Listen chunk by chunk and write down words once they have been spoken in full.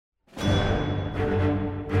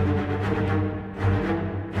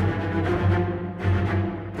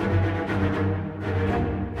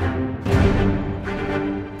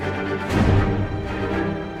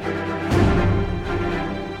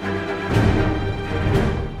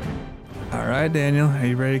right, Daniel, are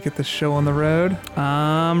you ready to get the show on the road?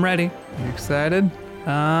 I'm ready. You excited?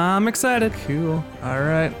 I'm excited. Cool. All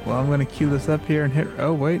right, well, I'm going to cue this up here and hit...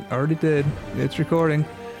 Oh, wait, already did. It's recording.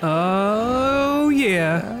 Oh,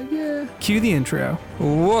 yeah. Yeah. Cue the intro.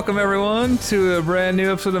 Welcome, everyone, to a brand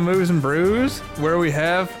new episode of Movies and Brews, where we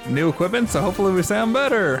have new equipment, so hopefully we sound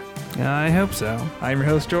better. I hope so. I'm your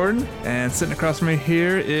host, Jordan, and sitting across from me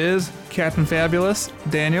here is Captain Fabulous,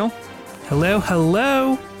 Daniel. Hello,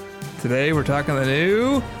 hello. Today we're talking the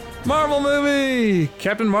new Marvel movie,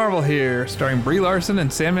 Captain Marvel here, starring Brie Larson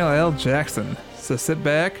and Samuel L. Jackson. So sit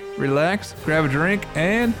back, relax, grab a drink,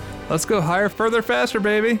 and let's go higher, further, faster,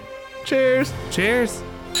 baby. Cheers. Cheers.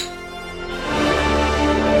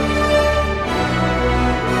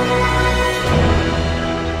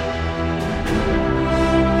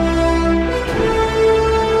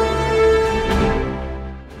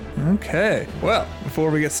 Okay, well, before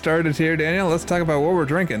we get started here, Daniel, let's talk about what we're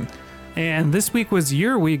drinking. And this week was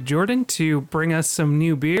your week, Jordan, to bring us some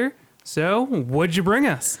new beer. So, what'd you bring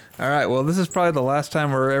us? All right, well, this is probably the last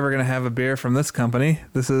time we're ever going to have a beer from this company.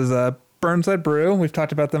 This is Burnside Brew. We've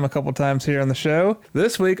talked about them a couple times here on the show.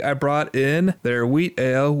 This week, I brought in their wheat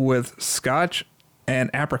ale with scotch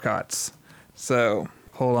and apricots. So,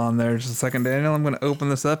 hold on there just a second, Daniel. I'm going to open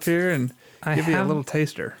this up here and give you a little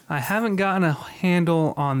taster. I haven't gotten a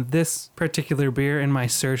handle on this particular beer in my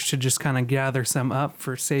search to just kind of gather some up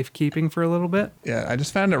for safekeeping for a little bit. Yeah, I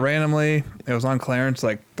just found it randomly. It was on clearance,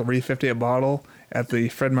 like $3.50 a bottle at the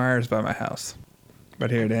Fred Meyer's by my house. But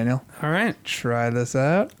here, Daniel. All right. Try this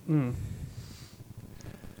out. And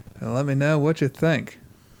let me know what you think.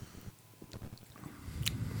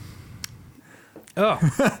 Oh.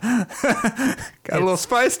 Got a little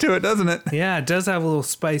spice to it, doesn't it? Yeah, it does have a little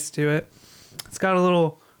spice to it. It's got a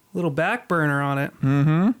little back burner on it.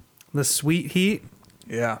 Mm-hmm. The sweet heat.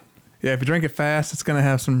 Yeah. Yeah, if you drink it fast, it's going to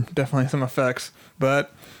have definitely some effects.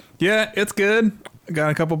 But, yeah, it's good. I got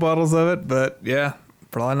a couple bottles of it, but, yeah,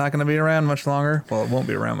 probably not going to be around much longer. Well, it won't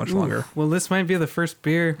be around much longer. Well, this might be the first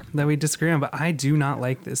beer that we disagree on, but I do not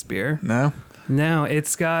like this beer. No? No,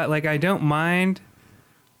 it's got, I don't mind.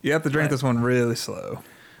 You have to drink this one really slow.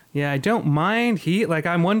 Yeah, I don't mind heat.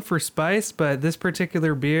 I'm one for spice, but this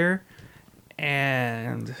particular beer...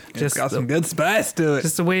 And it's got some good spice to it.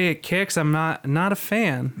 Just the way it kicks, I'm not a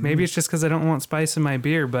fan. Maybe it's just because I don't want spice in my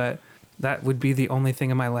beer, but that would be the only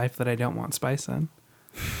thing in my life that I don't want spice in.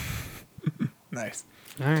 Nice.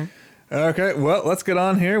 All right. Okay, well, let's get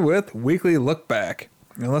on here with Weekly Look Back.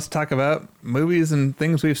 And let's talk about movies and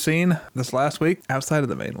things we've seen this last week outside of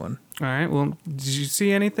the main one. All right. Well, did you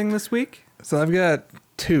see anything this week? So I've got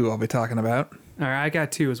two I'll be talking about. All right. I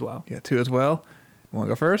got two as well. Yeah, two as well. Want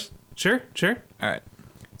to go first? Sure. All right.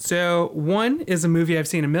 So one is a movie I've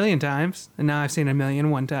seen 1,000,000 times, and now I've seen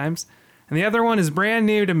 1,000,001 times. And the other one is brand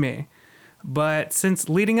new to me. But since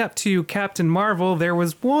leading up to Captain Marvel, there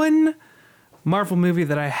was one Marvel movie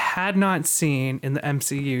that I had not seen in the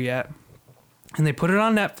MCU yet. And they put it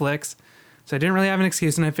on Netflix, so I didn't really have an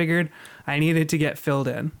excuse, and I figured I needed to get filled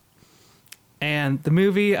in. And the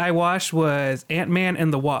movie I watched was Ant-Man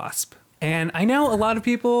and the Wasp. And I know a lot of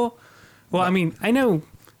people... Well, I mean, I know...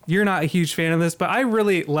 You're not a huge fan of this, but I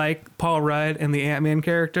really like Paul Rudd and the Ant-Man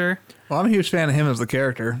character. Well, I'm a huge fan of him as the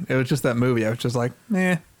character. It was just that movie. I was just like,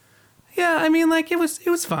 eh. Yeah, I mean, it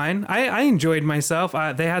was fine. I enjoyed myself.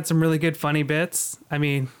 They had some really good funny bits. I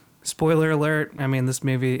mean, spoiler alert. I mean, this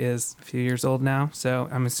movie is a few years old now, so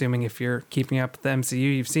I'm assuming if you're keeping up with the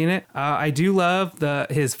MCU, you've seen it. I do love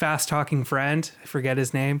his fast-talking friend. I forget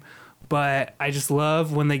his name. But I just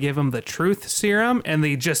love when they give him the truth serum and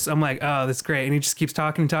I'm like, oh, that's great. And he just keeps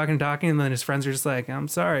talking. And then his friends are just like, I'm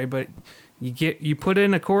sorry, but you put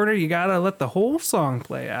in a quarter, you got to let the whole song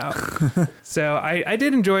play out. So I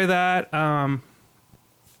did enjoy that. I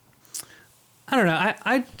don't know.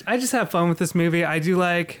 I just have fun with this movie. I do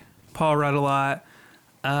like Paul Rudd a lot.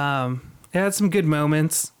 It had some good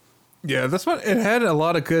moments. Yeah, this one, it had a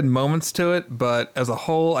lot of good moments to it, but as a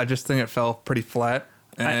whole, I just think it fell pretty flat.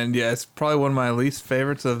 And yeah, it's probably one of my least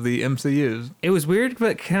favorites of the MCUs. It was weird,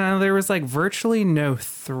 but there was virtually no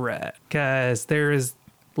threat. Because there is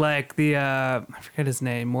I forget his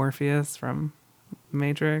name, Morpheus from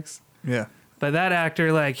Matrix. Yeah. But that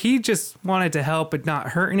actor, he just wanted to help but not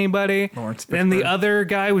hurt anybody. Lawrence Fishburne. And the other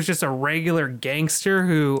guy was just a regular gangster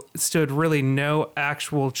who stood really no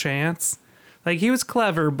actual chance. He was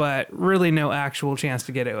clever, but really no actual chance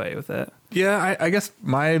to get away with it. Yeah, I guess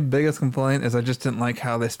my biggest complaint is I just didn't like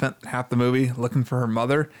how they spent half the movie looking for her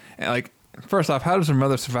mother. And First off, how does her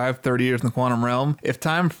mother survive 30 years in the quantum realm? If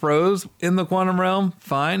time froze in the quantum realm,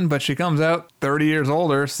 fine, but she comes out 30 years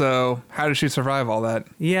older, so how does she survive all that?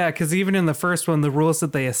 Yeah, because even in the first one, the rules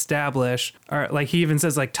that they establish are like, he even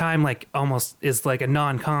says like time like almost is like a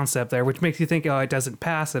non-concept there, which makes you think, oh, it doesn't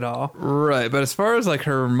pass at all. Right, but as far as like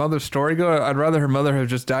her mother's story go, I'd rather her mother have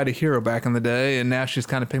just died a hero back in the day, and now she's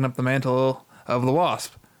kind of picking up the mantle of the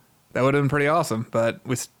Wasp. That would have been pretty awesome, but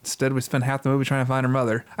instead we spent half the movie trying to find her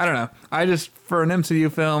mother. I don't know. For an MCU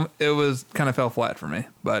film, it was kind of fell flat for me.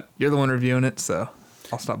 But you're the one reviewing it, so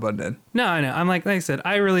I'll stop butting in. No, I know. I'm like I said,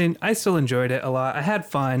 I still enjoyed it a lot. I had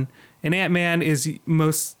fun, and Ant-Man is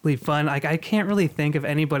mostly fun. Like I can't really think of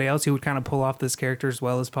anybody else who would kind of pull off this character as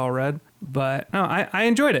well as Paul Rudd. But no, I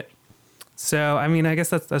enjoyed it. So I mean, I guess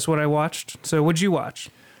that's what I watched. So what'd you watch?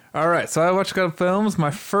 All right, so I watched a couple films.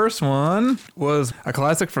 My first one was a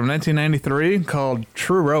classic from 1993 called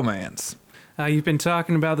True Romance. You've been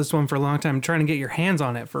talking about this one for a long time, trying to get your hands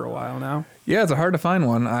on it for a while now. Yeah, it's a hard to find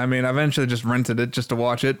one. I mean, I eventually just rented it just to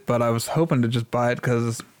watch it, but I was hoping to just buy it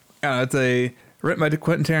because it's written by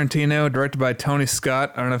Quentin Tarantino, directed by Tony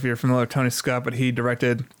Scott. I don't know if you're familiar with Tony Scott, but he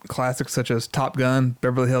directed classics such as Top Gun,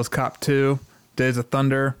 Beverly Hills Cop 2, Days of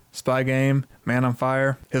Thunder, Spy Game, Man on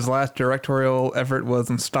Fire. His last directorial effort was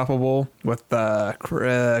Unstoppable with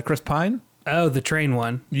Chris Pine. Oh, the train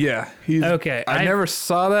one. Yeah. Okay. I never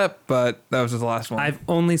saw that, but that was his last one. I've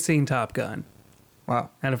only seen Top Gun. Wow.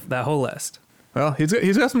 Out of that whole list. Well,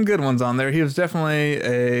 he's got some good ones on there. He was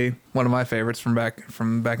definitely one of my favorites from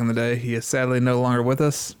back in the day. He is sadly no longer with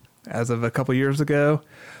us as of a couple years ago.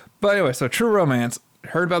 But anyway, so True Romance.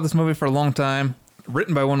 Heard about this movie for a long time.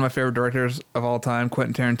 Written by one of my favorite directors of all time,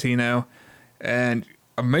 Quentin Tarantino. And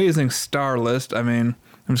amazing star list. I mean,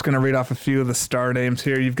 I'm just going to read off a few of the star names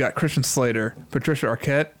here. You've got Christian Slater, Patricia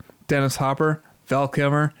Arquette, Dennis Hopper, Val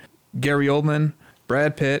Kilmer, Gary Oldman,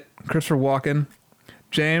 Brad Pitt, Christopher Walken,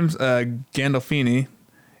 James Gandolfini,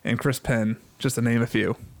 and Chris Penn, just to name a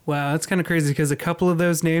few. Wow, that's kind of crazy because a couple of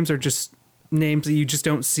those names are just names that you just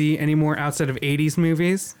don't see anymore outside of 80s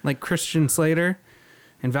movies, like Christian Slater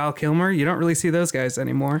and Val Kilmer. You don't really see those guys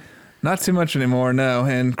anymore. Not too much anymore, no.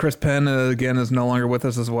 And Chris Penn, again, is no longer with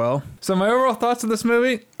us as well. So my overall thoughts of this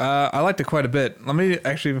movie, I liked it quite a bit. Let me,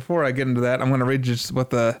 actually, before I get into that, I'm going to read just what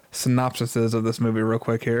the synopsis is of this movie real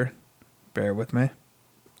quick here. Bear with me.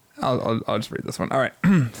 I'll just read this one. All right.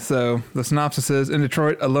 So the synopsis is, in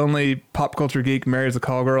Detroit, a lonely pop culture geek marries a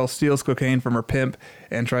call girl, steals cocaine from her pimp,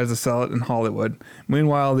 and tries to sell it in Hollywood.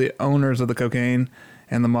 Meanwhile, the owners of the cocaine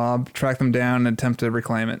and the mob track them down and attempt to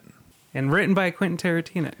reclaim it. And written by Quentin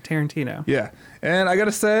Tarantino. Yeah. And I got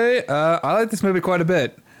to say, I like this movie quite a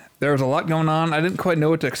bit. There was a lot going on. I didn't quite know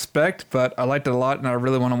what to expect, but I liked it a lot, and I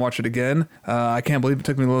really want to watch it again. I can't believe it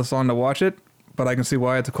took me this long to watch it, but I can see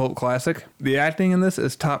why it's a cult classic. The acting in this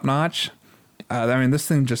is top-notch. I mean, this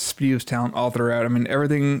thing just spews talent all throughout. I mean,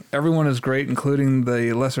 everyone is great, including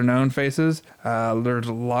the lesser-known faces. There's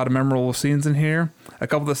a lot of memorable scenes in here. A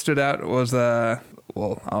couple that stood out was...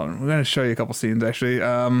 Well, I'm going to show you a couple scenes, actually.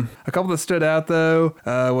 A couple that stood out, though,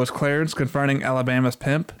 was Clarence confronting Alabama's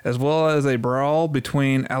pimp, as well as a brawl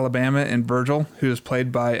between Alabama and Virgil, who is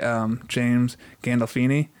played by James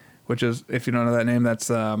Gandolfini, which is, if you don't know that name, that's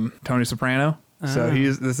Tony Soprano. So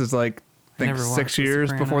this is like, I think 6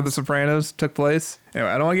 years before The Sopranos took place. Anyway,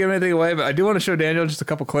 I don't want to give anything away, but I do want to show Daniel just a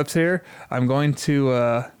couple clips here. I'm going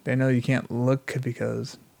to... Daniel, you can't look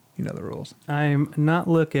because you know the rules. I'm not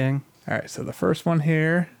looking. All right, so the first one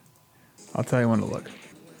here, I'll tell you when to look.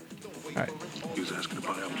 All right. He was asking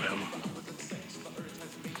about Alabama.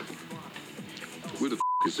 Where the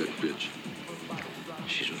is that bitch?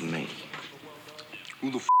 She's with me. Who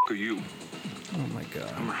the are you? Oh my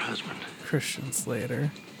God. I'm her husband. Christian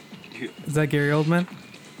Slater. Yeah. Is that Gary Oldman?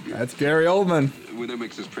 That's Gary Oldman. Well, that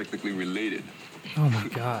makes us practically related. Oh my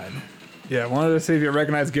God. Yeah, I wanted to see if you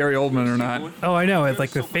recognize Gary Oldman or not. Oh, I know. It's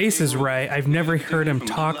like the face is right. I've never heard him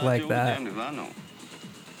talk like that.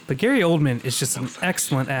 But Gary Oldman is just an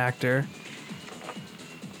excellent actor.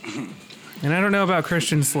 And I don't know about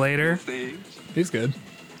Christian Slater. He's good.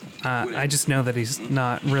 I just know that he's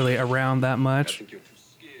not really around that much.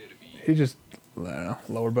 He just, I don't know,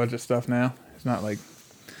 lower budget stuff now. It's not like...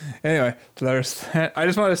 Anyway, so I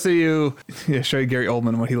just want to see show you Gary Oldman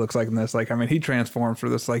and what he looks like in this. Like, I mean, he transforms for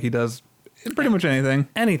this like he does in pretty much anything.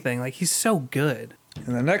 Anything. Like, he's so good.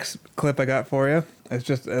 And the next clip I got for you is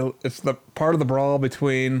just, it's the part of the brawl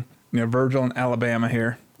between, Virgil and Alabama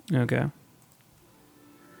here. Okay.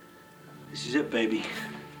 This is it, baby.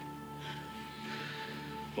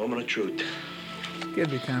 Moment of truth.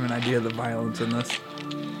 Give you kind of an idea of the violence in this.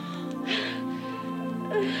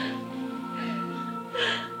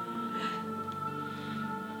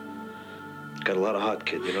 got a lot of heart,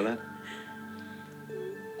 kid. You know that?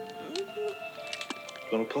 You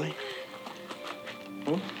wanna play?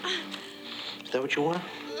 Hmm? Is that what you want?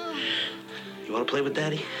 You wanna play with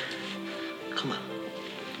Daddy? Come on.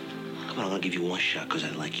 Come on, I'm gonna give you one shot because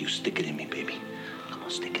I like you. Stick it in me, baby. Come on,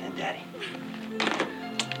 stick it in Daddy.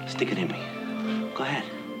 Stick it in me. Go ahead.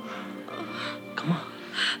 Come on.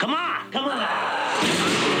 Come on! Come on!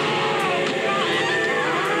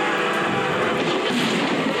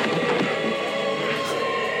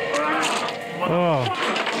 Oh.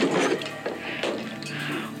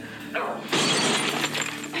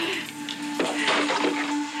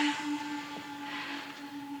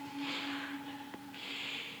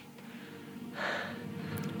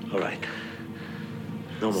 All right.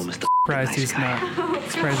 No more, Mr. Surprised he's not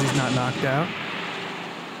knocked out.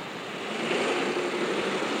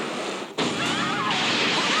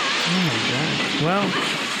 Oh my god. Well,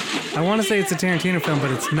 I want to say it's a Tarantino film,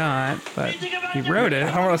 but it's not. But he wrote it.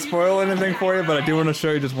 I don't want to spoil anything for you, but I do want to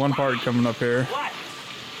show you just one part coming up here. What?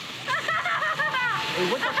 Hey,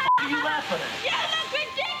 what the f*** are you laughing at? You look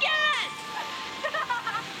ridiculous!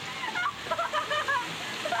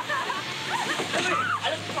 I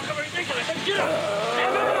look fucking ridiculous. Get up!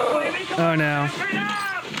 Oh no.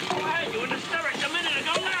 You in the stomach a minute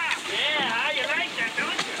ago now. Yeah, you like that,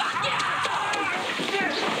 don't you?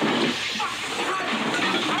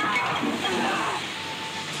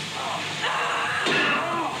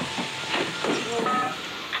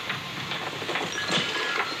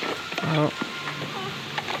 Oh.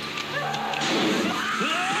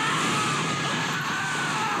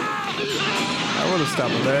 I would have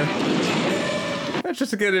stopped it there. That's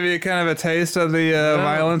just to give you kind of a taste of the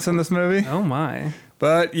violence in this movie. Oh my.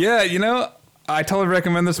 But yeah, you know, I totally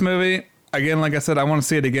recommend this movie. Again, like I said, I want to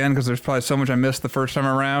see it again because there's probably so much I missed the first time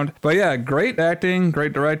around. But yeah, great acting,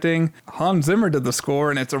 great directing. Hans Zimmer did the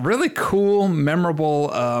score, and it's a really cool, memorable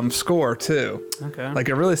score too. Okay. Like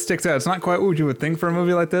it really sticks out. It's not quite what you would think for a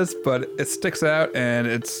movie like this, but it sticks out, and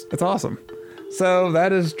it's awesome. So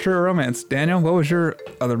that is True Romance. Daniel, what was your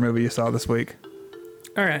other movie you saw this week?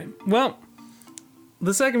 All right. Well,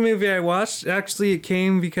 the second movie I watched, actually, it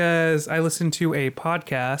came because I listened to a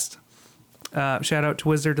podcast. Shout out to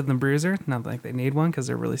Wizard and the Bruiser. Not like they need one because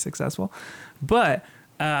they're really successful. But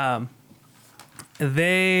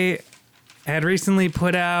they had recently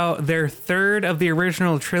put out their third of the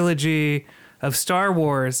original trilogy of Star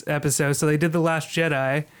Wars episodes. So they did The Last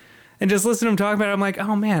Jedi. And just listening to them talk about it, I'm like,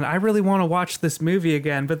 oh man, I really want to watch this movie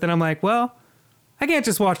again. But then I'm like, well, I can't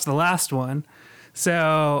just watch the last one.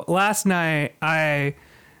 So last night I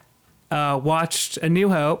watched A New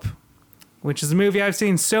Hope, which is a movie I've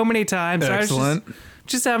seen so many times. Excellent. I was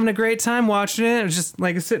just having a great time watching it. I was just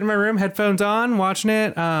like sitting in my room, headphones on, watching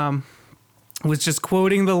it. Was just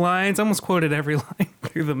quoting the lines. Almost quoted every line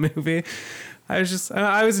through the movie. I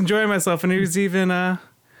was enjoying myself, and there was even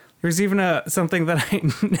something that I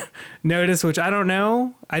noticed, which I don't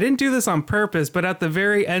know. I didn't do this on purpose, but at the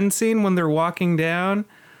very end scene when they're walking down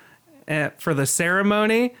for the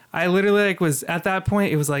ceremony, I literally was at that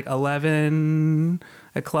point. It was like 11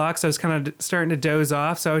 o'clock, so I was kind of starting to doze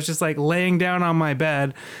off. So I was just like laying down on my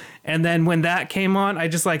bed, and then when that came on, I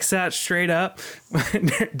just like sat straight up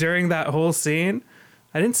during that whole scene.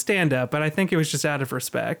 I didn't stand up, but I think it was just out of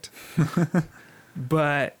respect.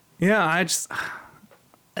 But yeah,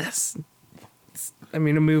 a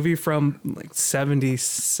movie from like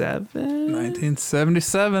 77?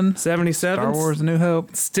 1977. 77. Star Wars A New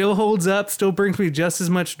Hope. Still holds up, still brings me just as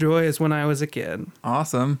much joy as when I was a kid.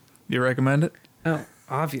 Awesome. You recommend it? Oh,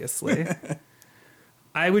 obviously.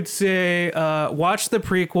 I would say watch the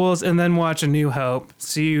prequels and then watch A New Hope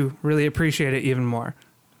so you really appreciate it even more.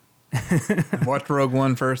 Watch Rogue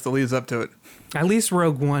One first. It leads up to it. At least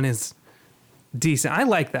Rogue One is decent. I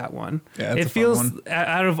like that one. Yeah, it's it a fun feels one.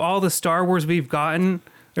 Out of all the Star Wars we've gotten,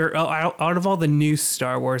 or out of all the new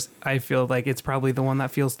Star Wars, I feel like it's probably the one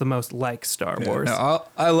that feels the most like Star Wars. No,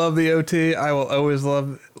 I love the OT. I will always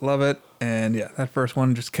love it. And yeah, that first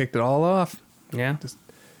one just kicked it all off. Yeah, Just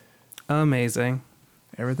amazing.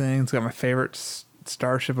 everything. It's got my favorite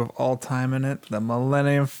starship of all time in it, the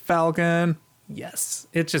Millennium Falcon. Yes,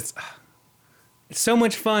 it's so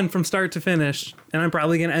much fun from start to finish, and I'm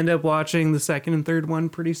probably gonna end up watching the second and third one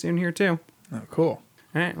pretty soon here too. Oh, cool.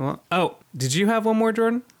 All right. Well, did you have one more,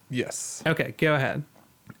 Jordan? Yes. Okay, go ahead.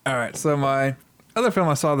 All right. So my other film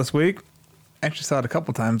I saw this week, actually saw it a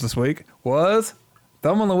couple times this week, was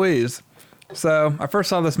Thelma and Louise. So I first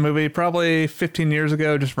saw this movie probably 15 years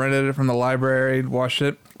ago, just rented it from the library, watched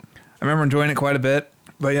it. I remember enjoying it quite a bit.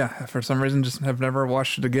 But yeah, for some reason, just have never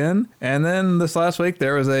watched it again. And then this last week,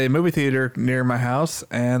 there was a movie theater near my house,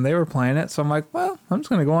 and they were playing it. So I'm like, well, I'm just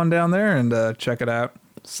going to go on down there and check it out.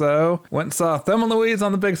 So, went and saw Thelma and Louise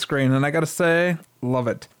on the big screen, and I gotta say, love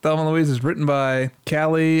it. Thelma and Louise is written by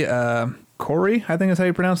Callie Corey, I think is how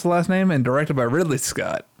you pronounce the last name, and directed by Ridley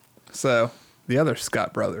Scott. So, the other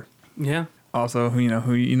Scott brother. Yeah. Also,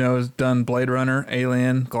 who you know has done Blade Runner,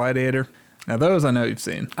 Alien, Gladiator. Now, those I know you've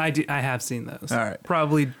seen. I have seen those. All right.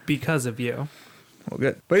 Probably because of you. Well,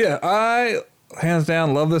 good. But yeah, I, hands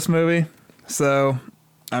down, love this movie. So,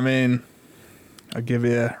 I mean, I'll give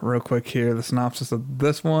you real quick here the synopsis of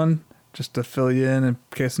this one, just to fill you in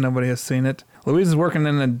case nobody has seen it. Louise is working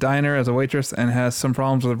in a diner as a waitress and has some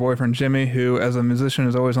problems with her boyfriend Jimmy, who, as a musician,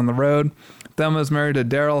 is always on the road. Thelma is married to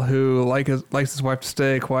Daryl, who likes his wife to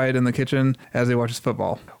stay quiet in the kitchen as he watches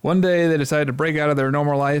football. One day, they decide to break out of their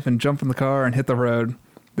normal life and jump from the car and hit the road.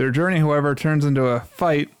 Their journey, however, turns into a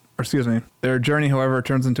flight when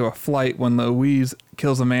Louise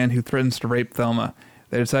kills a man who threatens to rape Thelma.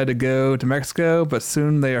 They decide to go to Mexico, but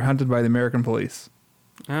soon they are hunted by the American police.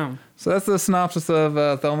 Oh. So that's the synopsis of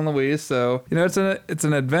Thelma and Louise. So, it's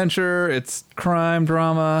an adventure, it's crime,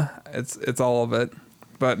 drama, it's all of it.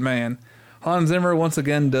 But man, Hans Zimmer once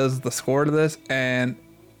again does the score to this, and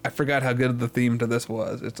I forgot how good the theme to this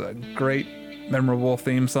was. It's a great, memorable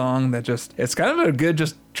theme song that it's kind of a good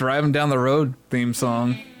just driving down the road theme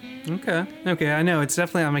song. Okay, I know. It's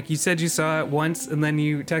definitely, I'm like, you said you saw it once, and then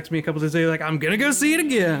you text me a couple days later, like, I'm gonna go see it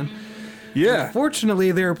again. Yeah.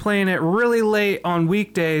 Fortunately, they were playing it really late on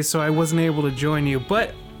weekdays, so I wasn't able to join you.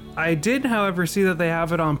 But I did, however, see that they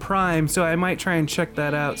have it on Prime, so I might try and check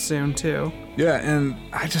that out soon, too. Yeah, and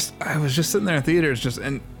I was just sitting there in theaters just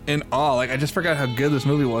in awe. Like, I just forgot how good this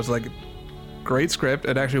movie was. Like, great script.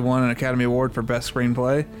 It actually won an Academy Award for Best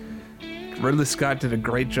Screenplay. Ridley Scott did a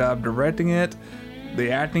great job directing it.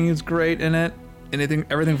 The acting is great in it.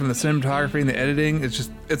 Everything from the cinematography and the editing, it's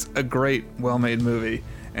a great, well-made movie.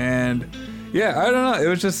 And yeah, I don't know. It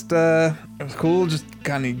was just, it was cool just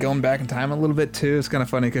kind of going back in time a little bit too. It's kind of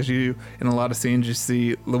funny because in a lot of scenes, you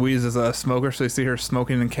see Louise as a smoker, so you see her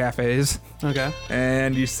smoking in cafes. Okay.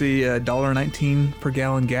 And you see $1.19 per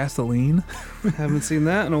gallon gasoline. Haven't seen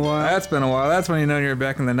that in a while. That's been a while. That's when you know you're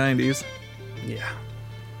back in the 90s. Yeah.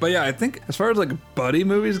 But yeah, I think as far as like buddy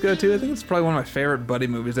movies go too, I think it's probably one of my favorite buddy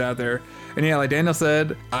movies out there. And yeah, like Daniel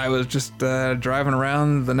said, I was just driving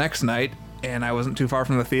around the next night and I wasn't too far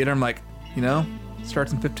from the theater. I'm like,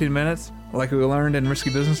 starts in 15 minutes. Like we learned in Risky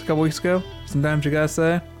Business a couple weeks ago, sometimes you gotta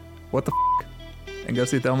say, what the f***? And go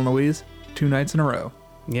see Thelma and Louise 2 nights in a row.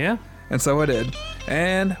 Yeah. And so I did.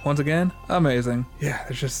 And once again, amazing. Yeah,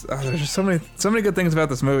 there's just so many good things about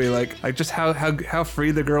this movie. Like just how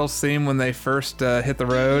free the girls seem when they first hit the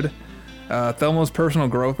road. Thelma's personal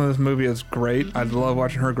growth in this movie is great. I love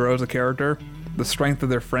watching her grow as a character. The strength of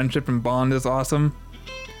their friendship and bond is awesome.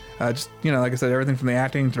 Like I said, everything from the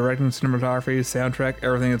acting, directing, cinematography, soundtrack,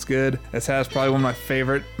 everything is good. This has probably one of my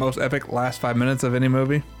favorite, most epic last 5 minutes of any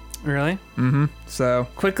movie. Really? Mm-hmm. So,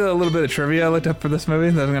 quickly, a little bit of trivia I looked up for this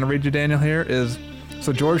movie that I'm going to read you, Daniel, here is...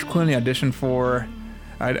 So, George Clooney auditioned for...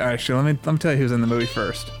 Actually, let me tell you who's in the movie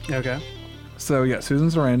first. Okay. So, yeah, Susan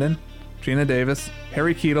Sarandon, Gina Davis,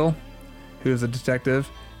 Harry Keitel, who's a detective.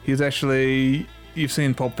 He's actually... You've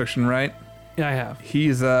seen Pulp Fiction, right? Yeah, I have.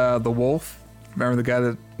 He's the wolf. Remember the guy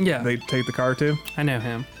that they take the car to? I know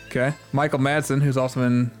him. Okay. Michael Madsen, who's also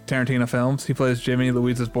in Tarantino films. He plays Jimmy,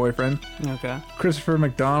 Louise's boyfriend. Okay. Christopher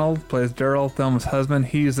McDonald plays Daryl, Thelma's husband.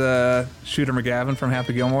 He's Shooter McGavin from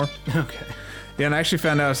Happy Gilmore. Okay. Yeah, and I actually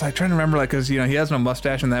found out, I was like trying to remember, because he has no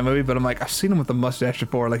mustache in that movie, but I'm like, I've seen him with a mustache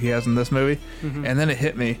before, like he has in this movie. Mm-hmm. And then it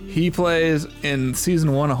hit me. He plays in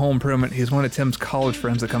season 1 of Home Improvement. He's one of Tim's college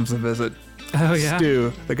friends that comes to visit. Oh, yeah?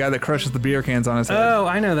 Stu, the guy that crushes the beer cans on his head. Oh,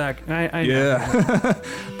 I know that. I know. Yeah.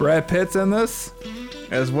 Brad Pitt's in this,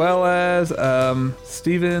 as well as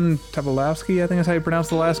Steven Tobolowsky, I think is how you pronounce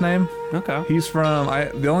the last name. Okay. He's from,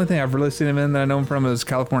 the only thing I've really seen him in that I know him from is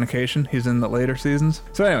Californication. He's in the later seasons.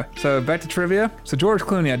 So anyway, back to trivia. So George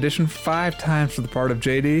Clooney auditioned 5 times for the part of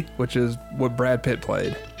JD, which is what Brad Pitt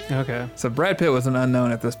played. Okay. So Brad Pitt was an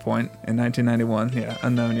unknown at this point in 1991. Yeah,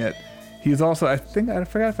 unknown yet. He's also, I forgot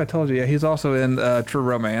if I told you, he's also in True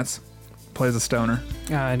Romance. Plays a stoner.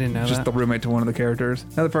 Oh, I didn't know Just that. the roommate to one of the characters.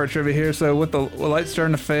 Another part of trivia here. So with the lights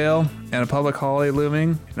starting to fail and a public holiday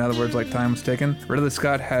looming, in other words, like time was ticking, Ridley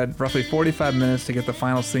Scott had roughly 45 minutes to get the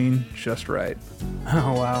final scene just right.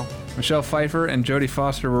 Oh, wow. Michelle Pfeiffer and Jodie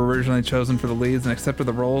Foster were originally chosen for the leads and accepted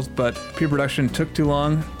the roles, but pre-production took too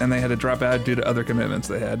long and they had to drop out due to other commitments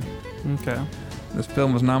they had. Okay. This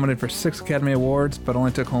film was nominated for 6 Academy Awards, but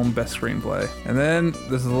only took home Best Screenplay. And then,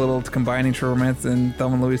 this is a little combining True Romance and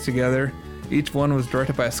Thelma and Louise together. Each one was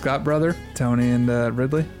directed by a Scott brother, Tony and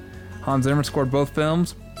Ridley. Hans Zimmer scored both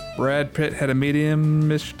films. Brad Pitt had a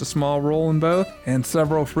medium-ish to small role in both, and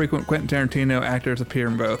several frequent Quentin Tarantino actors appear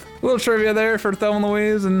in both. A little trivia there for Thelma and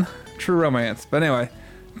Louise and True Romance. But anyway,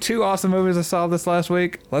 2 awesome movies I saw this last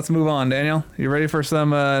week. Let's move on, Daniel. You ready for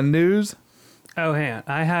some news? Oh, hang on.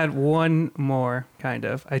 I had one more, kind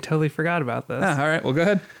of. I totally forgot about this. All right, well, go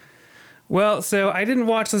ahead. Well, so I didn't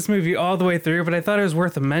watch this movie all the way through, but I thought it was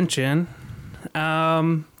worth a mention.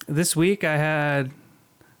 This week I had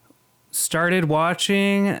started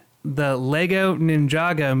watching the Lego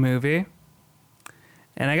Ninjago movie,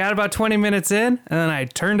 and I got about 20 minutes in, and then I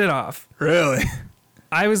turned it off. Really?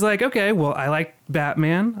 I was like, okay, well, I like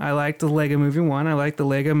Batman. I like the Lego Movie 1. I like the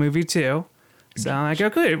Lego Movie 2. So I'm like,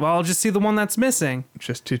 okay, well, I'll just see the one that's missing.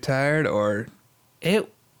 Just too tired, or?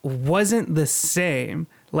 It wasn't the same.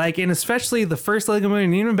 Like, and especially the first Lego movie,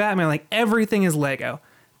 and even Batman, like, everything is Lego.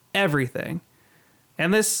 Everything.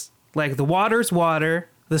 And this, like, the water's water,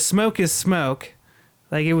 the smoke is smoke.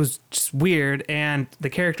 Like, it was just weird, and the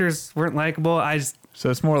characters weren't likable. So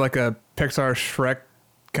it's more like a Pixar Shrek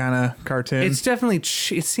kind of cartoon? It's definitely,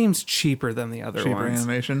 it seems cheaper than the other cheaper ones.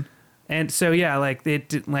 animation. And so, yeah, like, it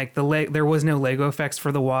did, like, there was no Lego effects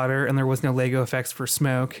for the water, and there was no Lego effects for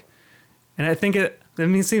smoke. And I think it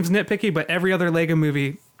seems nitpicky, but every other Lego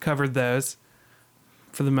movie covered those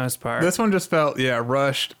for the most part. This one just felt,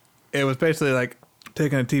 rushed. It was basically like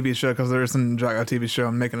taking a TV show, because there is a Ninjago TV show,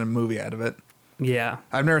 and making a movie out of it. Yeah.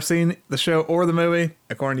 I've never seen the show or the movie.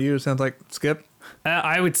 According to you, it sounds like skip.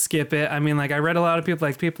 I would skip it. I mean, like, I read a lot of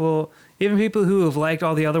people, even people who have liked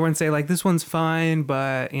all the other ones say, like, this one's fine,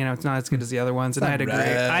 but, it's not as good as the other ones. And I'd agree.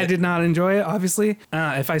 Right. I did not enjoy it, obviously.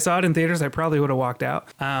 If I saw it in theaters, I probably would have walked out.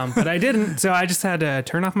 But I didn't, so I just had to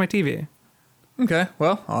turn off my TV. Okay,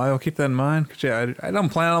 well, I'll keep that in mind. 'Cause, I don't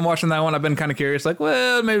plan on watching that one. I've been kind of curious, like,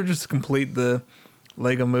 well, maybe just complete the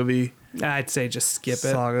Lego movie I'd say just skip it.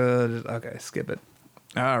 saga. Okay, skip it.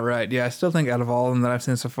 All right. Yeah, I still think out of all of them that I've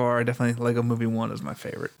seen so far, definitely Lego Movie 1 is my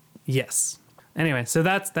favorite. Yes. Anyway, so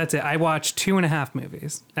that's it. I watched 2.5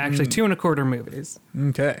 movies. Actually, 2.25 movies.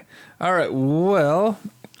 Okay. All right. Well,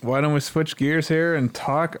 why don't we switch gears here and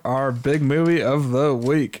talk our big movie of the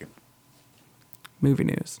week? Movie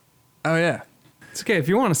news. Oh, yeah. It's okay. If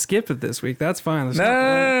you want to skip it this week, that's fine. There's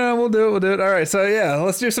No, we'll do it. All right. So,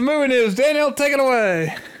 let's do some movie news. Daniel, take it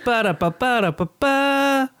away.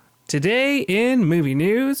 Ba-da-ba-ba-da-ba-ba. Today in movie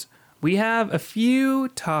news, we have a few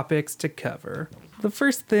topics to cover. The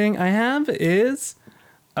first thing I have is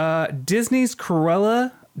Disney's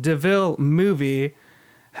Cruella de Vil movie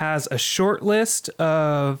has a short list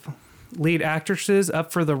of lead actresses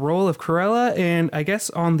up for the role of Cruella, and I guess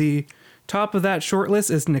on the top of that short list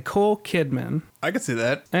is Nicole Kidman. I could see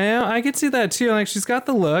that. And I could see that too. Like, she's got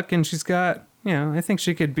the look, and she's got, I think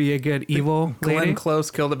she could be a good evil Glenn lady. Close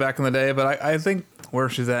killed it back in the day, but I think where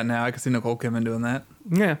she's at now, I could see Nicole Kidman doing that.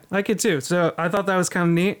 Yeah, I could too. So I thought that was kind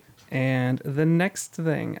of neat. And the next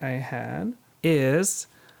thing I had is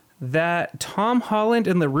that Tom Holland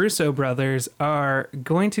and the Russo brothers are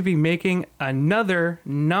going to be making another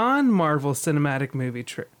non-Marvel cinematic movie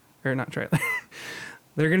not trailer.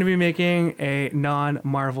 They're going to be making a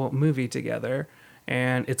non-Marvel movie together,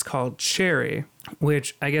 and it's called Cherry,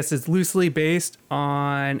 which I guess is loosely based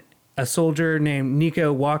on a soldier named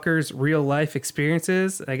Nico Walker's real life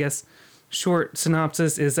experiences. I guess short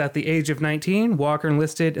synopsis is at the age of 19, Walker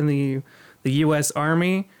enlisted in the U.S.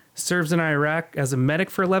 Army, serves in Iraq as a medic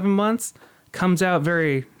for 11 months, comes out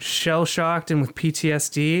very shell-shocked and with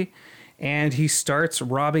PTSD, and he starts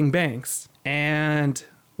robbing banks. And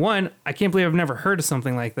I can't believe I've never heard of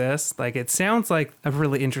something like this. Like, it sounds like a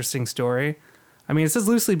really interesting story. I mean, it says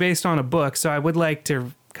loosely based on a book, so I would like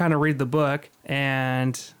to kind of read the book.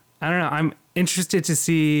 And I don't know, I'm interested to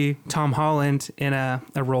see Tom Holland in a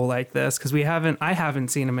role like this, because I haven't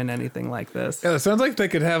seen him in anything like this. Yeah, it sounds like they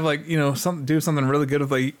could have do something really good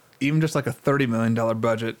with even just like a $30 million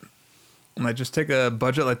budget. And just take a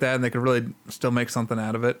budget like that, and they could really still make something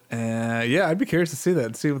out of it. I'd be curious to see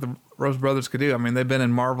that, see what the Rose brothers could do. I mean, they've been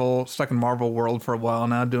stuck in Marvel world for a while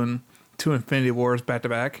now, doing 2 Infinity Wars back to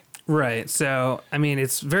back. Right. So, I mean,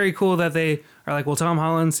 it's very cool that they are like, well, Tom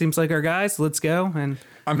Holland seems like our guy, so let's go. And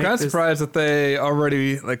I'm kind of surprised that they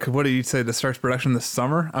already, what do you say, to start production this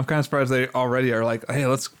summer? I'm kind of surprised they already are like, hey,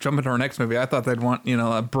 let's jump into our next movie. I thought they'd want,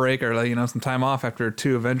 a break or, some time off after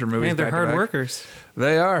 2 Avenger movies. Man, they're back to hard back. workers.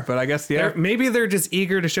 They are, but I guess, Maybe they're just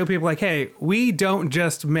eager to show people like, hey, we don't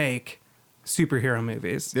just make superhero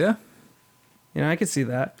movies. Yeah. I could see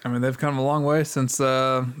that. I mean, they've come a long way since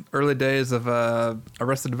early days of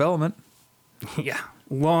Arrested Development. Yeah,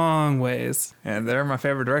 long ways. And they're my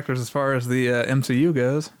favorite directors as far as the MCU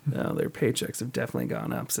goes. No, their paychecks have definitely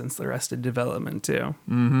gone up since the Arrested Development, too.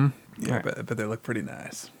 Mm-hmm. Yeah, Right. but they look pretty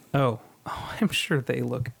nice. I'm sure they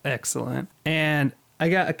look excellent. And I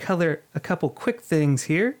got a couple quick things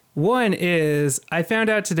here. One is I found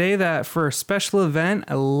out today that for a special event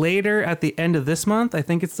later at the end of this month, I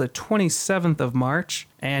think it's the 27th of March.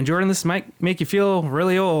 And Jordan, this might make you feel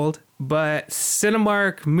really old, but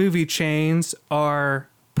Cinemark movie chains are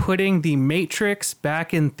putting The Matrix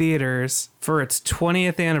back in theaters for its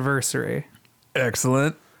 20th anniversary.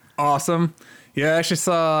 Excellent. Awesome. Yeah, I actually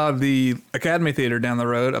saw the Academy Theater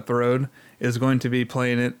up the road, is going to be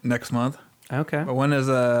playing it next month. Okay. But when is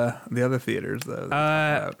the other theaters, though?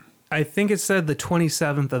 I think it said the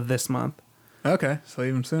 27th of this month. Okay, so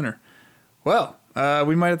even sooner. Well,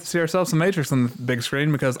 we might have to see ourselves some Matrix on the big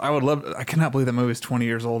screen because I cannot believe that movie's 20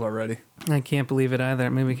 years old already. I can't believe it either.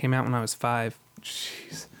 That movie came out when I was 5.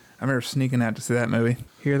 Jeez. I remember sneaking out to see that movie.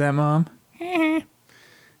 Hear that, Mom?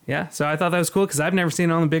 Yeah, so I thought that was cool because I've never seen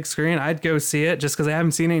it on the big screen. I'd go see it just because I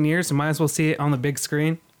haven't seen it in years, so might as well see it on the big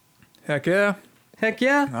screen. Heck yeah. Heck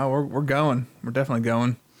yeah. Oh, we're going. We're definitely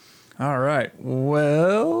going. All right.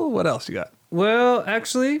 Well, what else you got? Well,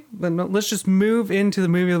 actually, let's just move into the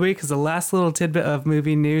movie of the week because the last little tidbit of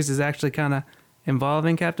movie news is actually kind of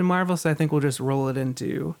involving Captain Marvel, so I think we'll just roll it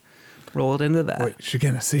into that. Wait, is she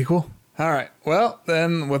getting a sequel? All right. Well,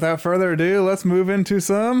 then, without further ado, let's move into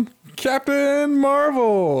some Captain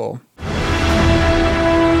Marvel.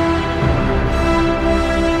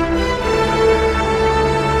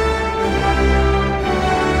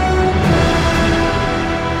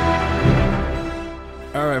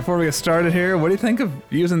 All right, before we get started here, what do you think of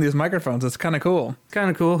using these microphones? It's kind of cool.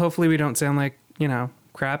 Kind of cool. Hopefully we don't sound like,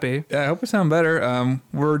 crappy. Yeah, I hope we sound better.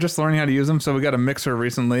 We're just learning how to use them, so we got a mixer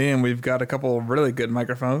recently, and we've got a couple of really good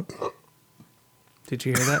microphones. Did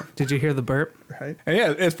you hear that? Did you hear the burp? Right. And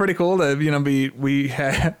yeah, it's pretty cool to, we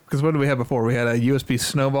had, because what did we have before? We had a USB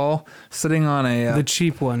snowball sitting on a... the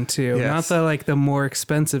cheap one, too. Yes. Not the more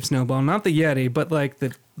expensive snowball. Not the Yeti, but like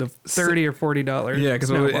the $30 or $40 Yeah,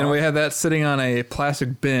 because we had that sitting on a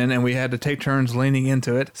plastic bin, and we had to take turns leaning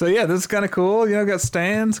into it. So yeah, this is kind of cool. Got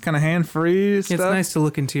stands, kind of hand-free stuff. It's nice to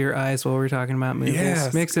look into your eyes while we're talking about movies.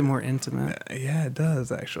 Yes. Makes it more intimate. Yeah, it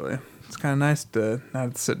does, actually. It's kind of nice to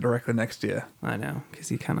not sit directly next to you. I know, because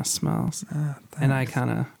he kind of smells. And I kind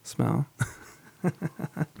of smell.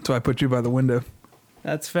 So I put you by the window.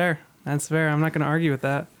 That's fair. I'm not going to argue with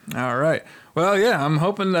that. All right. Well, yeah, I'm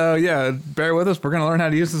hoping, bear with us. We're going to learn how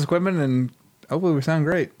to use this equipment, and hopefully we sound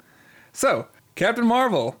great. So, Captain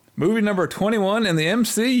Marvel, movie number 21 in the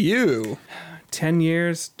MCU. 10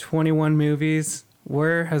 years, 21 movies.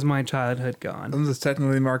 Where has my childhood gone? Doesn't this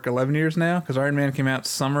technically mark 11 years now? Because Iron Man came out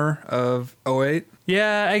summer of 2008.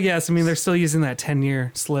 Yeah, I guess. I mean, they're still using that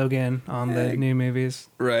 10-year slogan on the new movies.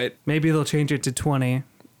 Right. Maybe they'll change it to 20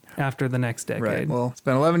 after the next decade. Right. Well, it's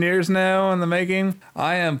been 11 years now in the making.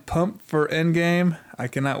 I am pumped for Endgame. I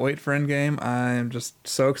cannot wait for Endgame. I am just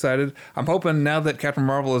so excited. I'm hoping now that Captain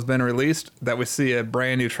Marvel has been released that we see a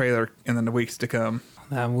brand new trailer in the weeks to come.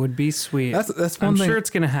 That would be sweet. That's one I'm thing. sure it's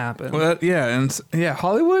going to happen. Well, yeah,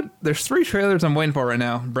 Hollywood, there's 3 trailers I'm waiting for right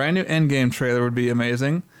now. Brand new Endgame trailer would be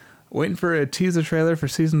amazing. Waiting for a teaser trailer for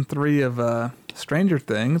season 3 of Stranger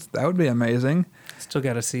Things. That would be amazing. Still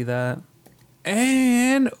got to see that.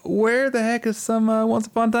 And where the heck is some Once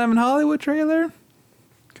Upon a Time in Hollywood trailer?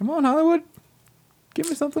 Come on, Hollywood. Give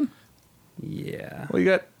me something. Yeah. Well, you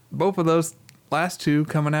got both of those last 2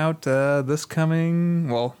 coming out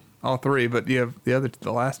all 3, but you have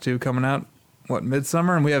the last 2 coming out,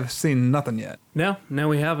 midsummer, and we have seen nothing yet. No,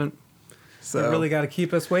 we haven't. So You really got to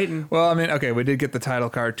keep us waiting. Well, I mean, okay, we did get the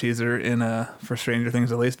title card teaser for Stranger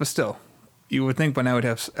Things at least, but still, you would think by now we'd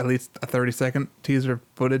have at least a 30-second teaser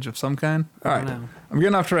footage of some kind. All right, know. I'm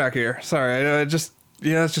getting off track here. Sorry, it's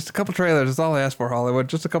just a couple trailers. That's all I asked for, Hollywood.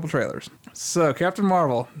 Just a couple trailers. So, Captain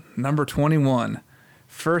Marvel, number 21,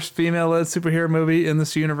 first female-led superhero movie in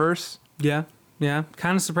this universe. Yeah.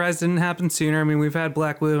 Kind of surprised it didn't happen sooner. I mean, we've had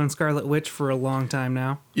Black Widow and Scarlet Witch for a long time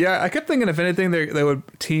now. Yeah, I kept thinking if anything, they would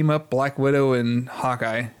team up Black Widow and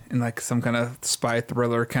Hawkeye in like some kind of spy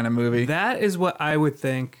thriller kind of movie. That is what I would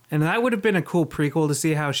think. And that would have been a cool prequel to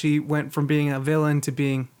see how she went from being a villain to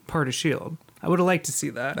being part of S.H.I.E.L.D. I would have liked to see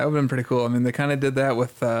that. That would have been pretty cool. I mean, they kind of did that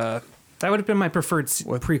with... that would have been my preferred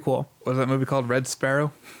prequel. What was that movie called? Red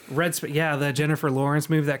Sparrow? Yeah, the Jennifer Lawrence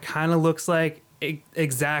movie that kind of looks like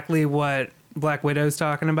exactly what Black Widow's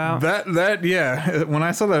talking about. Yeah. When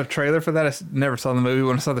I saw the trailer for that, I never saw the movie.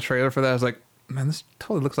 When I saw the trailer for that, I was like, man, this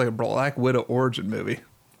totally looks like a Black Widow origin movie.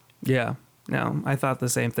 Yeah. No, I thought the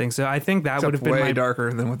same thing. So I think that Except would have been way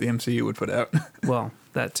darker than what the MCU would put out. Well,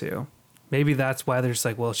 that too. maybe that's why they're just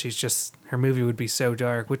like, well, her movie would be so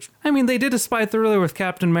dark. Which, I mean, they did a spy thriller with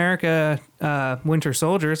Captain America, Winter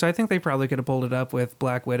Soldier, so I think they probably could have pulled it up with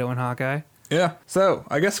Black Widow and Hawkeye. Yeah. So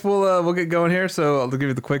I guess we'll get going here. So I'll give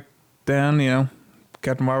you the quick down.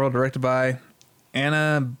 Captain Marvel, directed by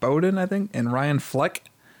Anna Boden, I think, and Ryan Fleck,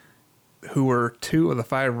 who were 2 of the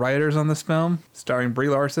 5 writers on this film, starring Brie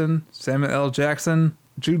Larson, Samuel L. Jackson,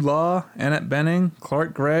 Jude Law, Annette Bening,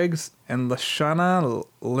 Clark Greggs, and Lashana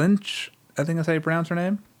Lynch. I think that's how you pronounce her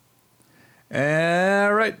name.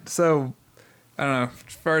 All right. So I don't know.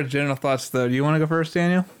 As far as general thoughts, though, do you want to go first,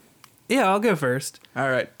 Daniel? Yeah, I'll go first. All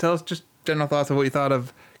right. Tell us just general thoughts of what you thought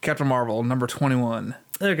of Captain Marvel, number 21.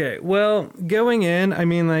 Okay, well, going in, I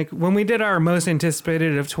mean, like, when we did our most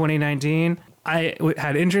anticipated of 2019, I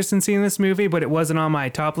had interest in seeing this movie, but it wasn't on my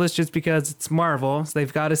top list just because it's Marvel. So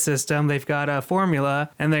they've got a system, they've got a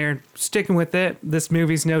formula, and they're sticking with it. This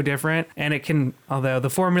movie's no different, and although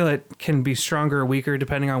the formula can be stronger or weaker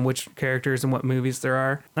depending on which characters and what movies there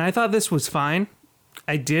are. And I thought this was fine.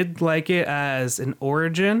 I did like it as an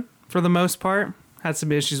origin for the most part. Had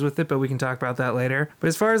some issues with it, but we can talk about that later. But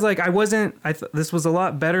as far as like, this was a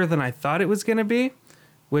lot better than I thought it was going to be,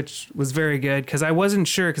 which was very good because I wasn't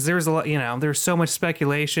sure because there was a lot, there was so much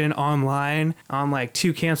speculation online on like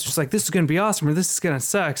 2 camps, just like this is going to be awesome or this is going to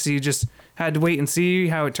suck. So you just had to wait and see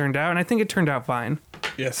how it turned out. And I think it turned out fine.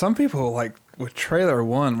 Yeah. Some people like with trailer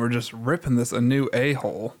 1 were just ripping this a new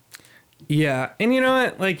a-hole. Yeah. And you know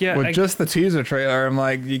what? Like, yeah. With just the teaser trailer, I'm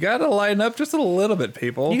like, you got to lighten up just a little bit,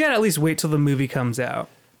 people. You got to at least wait till the movie comes out.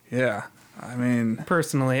 Yeah. I mean,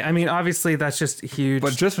 personally, I mean, obviously that's just huge.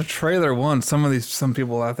 But just with trailer 1, some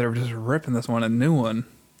people out there are just ripping this one a new one.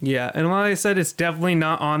 Yeah. And like I said, it's definitely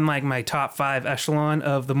not on like my top 5 echelon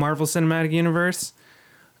of the Marvel Cinematic Universe.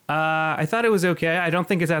 I thought it was okay. I don't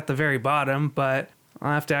think it's at the very bottom, but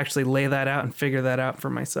I'll have to actually lay that out and figure that out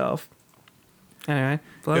for myself. Anyway,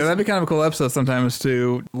 yeah, that'd be kind of a cool episode sometimes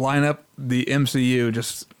to line up the MCU,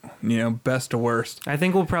 just best to worst. I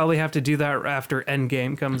think we'll probably have to do that after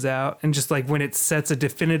Endgame comes out, and just like when it sets a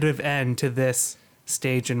definitive end to this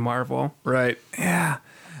stage in Marvel. Right? Yeah,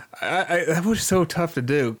 I that was so tough to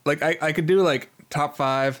do. Like I could do like top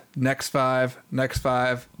 5, next 5,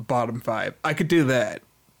 bottom 5. I could do that,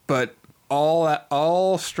 but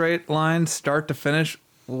all straight lines, start to finish,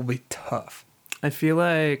 will be tough. I feel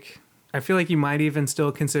like you might even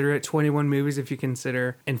still consider it 21 movies if you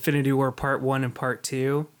consider Infinity War Part 1 and Part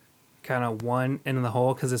 2 kind of one in the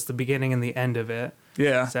whole, because it's the beginning and the end of it.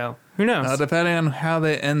 Yeah. So, who knows? Depending on how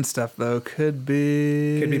they end stuff, though, could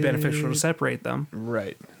be beneficial to separate them.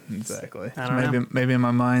 Right. Exactly. I don't know. Maybe in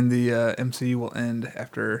my mind, the MCU will end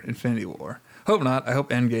after Infinity War. Hope not. I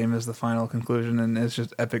hope Endgame is the final conclusion and it's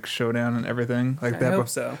just epic showdown and everything like that. I hope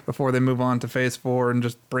so. Before they move on to Phase 4 and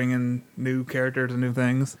just bring in new characters and new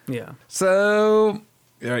things. Yeah. So,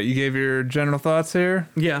 all right, you gave your general thoughts here.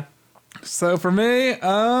 Yeah. So for me,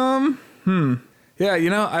 yeah,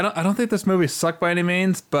 I don't think this movie sucked by any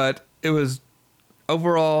means, but it was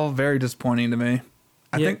overall very disappointing to me.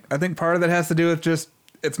 I think part of that has to do with just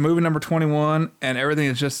it's movie number 21 and everything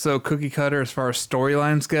is just so cookie cutter as far as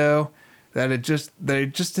storylines go. That they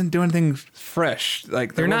just didn't do anything fresh.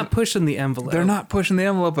 Like they're not pushing the envelope. They're not pushing the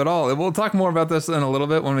envelope at all. We'll talk more about this in a little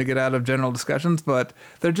bit when we get out of general discussions. But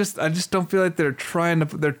I just don't feel like they're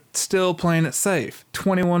they're still playing it safe.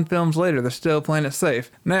 21 films later, they're still playing it safe.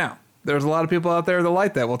 Now, there's a lot of people out there that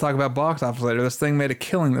like that. We'll talk about box office later. This thing made a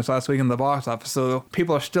killing this last week in the box office, so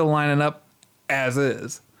people are still lining up as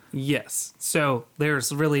is. Yes. So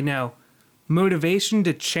there's really no motivation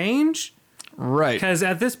to change. Right. Because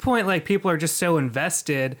at this point, like, people are just so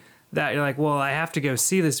invested that you're like, well, I have to go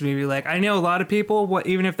see this movie. Like, I know a lot of people,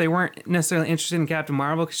 even if they weren't necessarily interested in Captain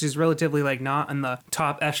Marvel, because she's relatively, like, not in the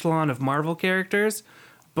top echelon of Marvel characters,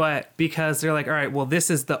 but because they're like, all right, well,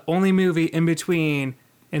 this is the only movie in between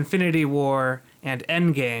Infinity War and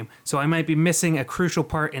Endgame, so I might be missing a crucial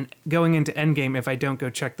part in going into Endgame if I don't go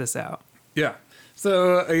check this out. Yeah.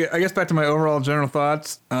 So I guess back to my overall general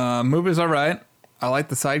thoughts. Movie's all right. I like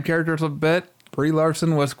the side characters a bit. Brie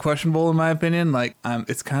Larson was questionable in my opinion. Like,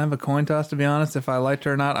 it's kind of a coin toss, to be honest, if I liked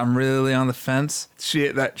her or not. I'm really on the fence.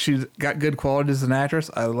 She's got good qualities as an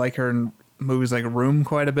actress. I like her in movies like Room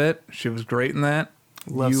quite a bit. She was great in that.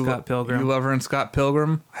 Love Scott Pilgrim. You love her in Scott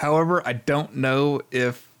Pilgrim. However, I don't know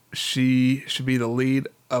if she should be the lead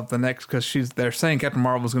of the next, because they're saying Captain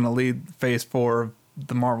Marvel is going to lead Phase 4 of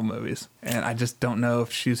the Marvel movies. And I just don't know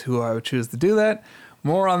if she's who I would choose to do that.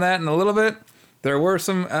 More on that in a little bit. There were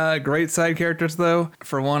some great side characters, though.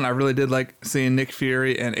 For one, I really did like seeing Nick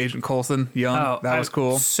Fury and Agent Coulson young. Oh, that was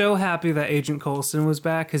cool. I'm so happy that Agent Coulson was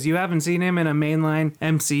back, because you haven't seen him in a mainline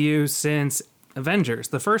MCU since Avengers,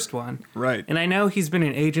 the first one. Right. And I know he's been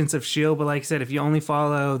in Agents of S.H.I.E.L.D., but like I said, if you only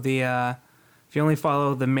follow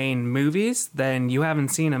the main movies, then you haven't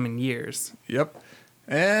seen him in years. Yep.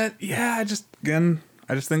 And yeah, I just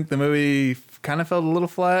think the movie kind of felt a little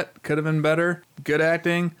flat. Could have been better. Good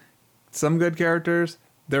acting, some good characters.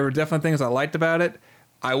 There were definitely things I liked about it.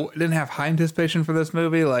 I didn't have high anticipation for this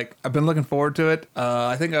movie. Like, I've been looking forward to it.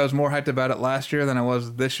 I think I was more hyped about it last year than I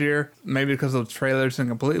was this year. Maybe because the trailers didn't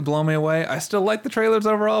completely blow me away. I still like the trailers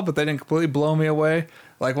overall, but they didn't completely blow me away.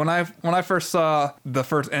 Like, when I first saw the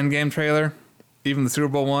first Endgame trailer, even the Super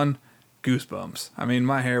Bowl one, goosebumps. I mean,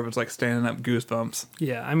 my hair was like standing up, goosebumps.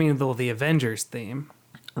 Yeah, I mean, the Avengers theme.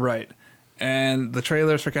 Right. And the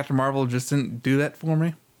trailers for Captain Marvel just didn't do that for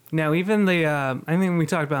me. Now, even I think we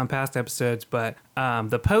talked about in past episodes, but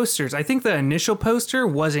the posters, I think the initial poster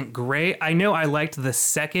wasn't great. I know I liked the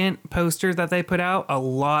second poster that they put out a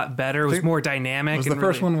lot better. It was more dynamic. Was the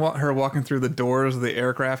first one her walking through the doors of the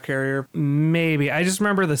aircraft carrier? Maybe. I just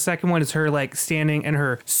remember the second one is her like standing in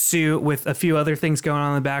her suit with a few other things going on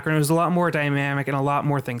in the background. It was a lot more dynamic and a lot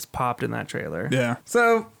more things popped in that trailer. Yeah.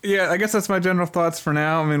 So, yeah, I guess that's my general thoughts for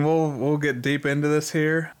now. I mean, we'll get deep into this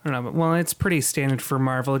here. I don't know, but well, it's pretty standard for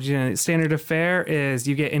Marvel. You know, standard of fare is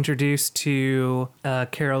you get introduced to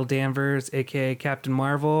Carol Danvers, aka Captain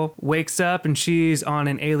Marvel, wakes up and she's on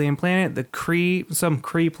an alien planet, some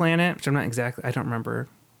Kree planet, which I don't remember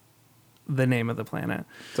the name of the planet.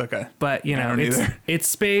 It's okay. But you know, it's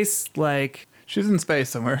space. Like she's in space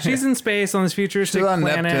somewhere. She's in space on this futuristic she's on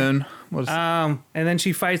planet. Neptune. And then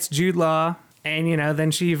she fights Jude Law. And, you know, then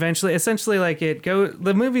she essentially like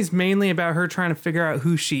the movie's mainly about her trying to figure out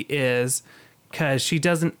who she is, because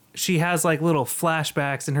she has like little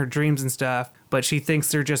flashbacks in her dreams and stuff, but she thinks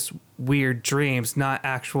they're just weird dreams, not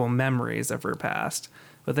actual memories of her past.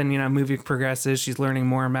 But then, you know, movie progresses, she's learning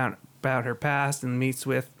more about her past and meets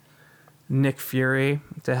with Nick Fury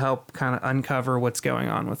to help kind of uncover what's going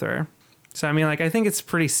on with her. So, I mean, like, I think it's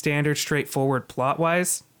pretty standard, straightforward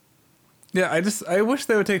plot-wise. Yeah, I wish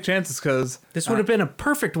they would take chances, because this would have been a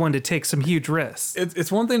perfect one to take some huge risks. It's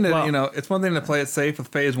one thing to it's one thing to play it safe with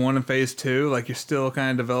Phase 1 and Phase 2, like you're still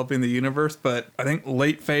kind of developing the universe. But I think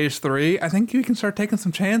late Phase 3, I think you can start taking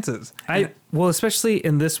some chances. Well, especially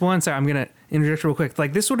in this one. So I'm gonna interject real quick.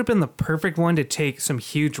 Like, this would have been the perfect one to take some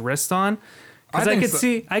huge risks on. Because I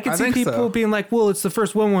could see people being like, well, it's the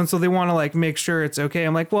first one, so they want to like make sure it's okay.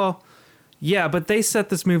 I'm like, well, yeah, but they set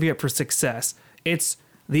this movie up for success. It's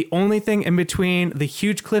the only thing in between the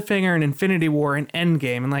huge cliffhanger in Infinity War and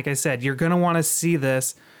Endgame. And like I said, you're going to want to see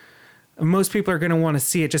this. Most people are going to want to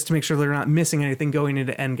see it just to make sure they're not missing anything going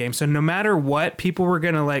into Endgame. So no matter what, people were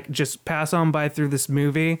going to like just pass on by through this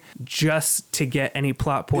movie just to get any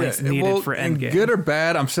plot points needed for Endgame. Good or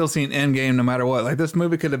bad, I'm still seeing Endgame no matter what. Like, this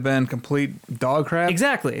movie could have been complete dog crap.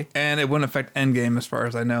 Exactly. And it wouldn't affect Endgame as far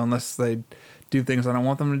as I know, unless they do things I don't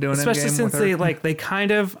want them to do in Endgame. Especially since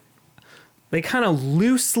they kind of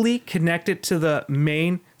loosely connect it to the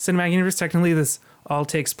main cinematic universe. Technically, this all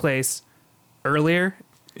takes place earlier,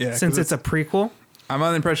 since it's a prequel. I'm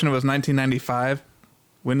under the impression it was 1995.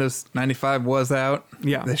 Windows 95 was out.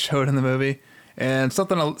 Yeah, they showed in the movie, and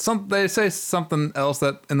they say something else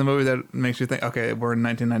that in the movie that makes you think, okay, we're in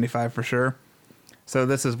 1995 for sure. So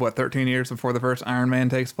this is 13 years before the first Iron Man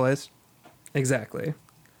takes place. Exactly.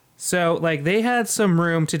 So like they had some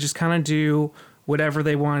room to just kind of do whatever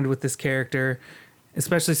they wanted with this character,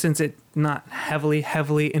 especially since it's not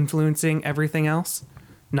heavily influencing everything else.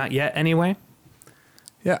 Not yet, anyway.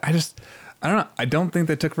 Yeah, I don't know. I don't think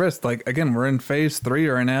they took risks. Like, again, we're in Phase 3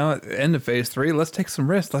 right now, end of Phase 3. Let's take some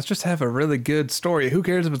risks. Let's just have a really good story. Who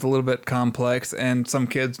cares if it's a little bit complex and some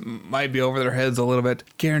kids might be over their heads a little bit?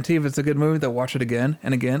 Guarantee if it's a good movie, they'll watch it again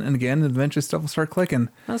and again and again, and eventually stuff will start clicking.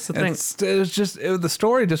 That's the thing. The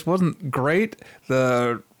story just wasn't great.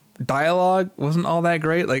 The dialogue wasn't all that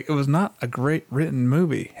great. Like, it was not a great written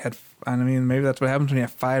movie. I mean, maybe that's what happens when you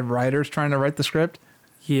have 5 writers trying to write the script.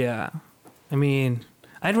 Yeah. I mean,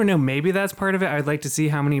 I don't know. Maybe that's part of it. I'd like to see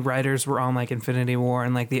how many writers were on like Infinity War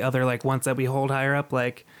and like the other like ones that we hold higher up.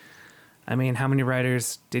 Like, I mean, how many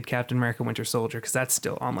writers did Captain America Winter Soldier? Because that's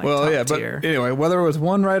still on like top tier. But anyway, whether it was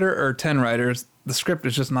 1 writer or 10 writers, the script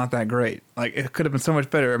is just not that great. Like, it could have been so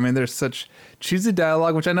much better. I mean, there's such cheesy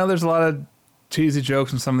dialogue, which I know there's a lot of cheesy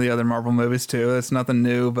jokes in some of the other Marvel movies too. It's nothing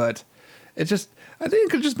new, but I think it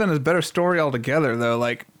could have just been a better story altogether, though.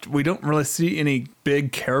 Like, we don't really see any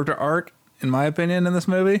big character arc, in my opinion, in this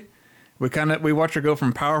movie. We watch her go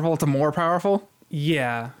from powerful to more powerful.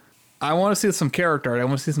 Yeah. I want to see some character art. I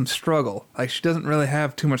want to see some struggle. Like, she doesn't really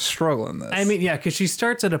have too much struggle in this. I mean, yeah, because she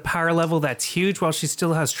starts at a power level that's huge while she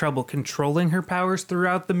still has trouble controlling her powers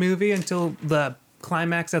throughout the movie until the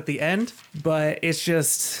climax at the end, but it's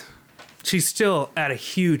just she's still at a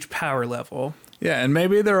huge power level. Yeah, and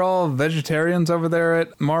maybe they're all vegetarians over there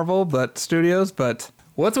at Marvel Studios, but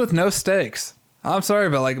what's with no stakes? I'm sorry,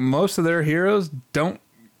 but like most of their heroes don't.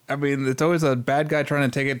 I mean, it's always a bad guy trying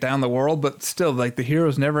to take it down the world, but still, like the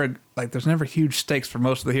heroes never like. There's never huge stakes for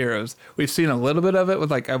most of the heroes. We've seen a little bit of it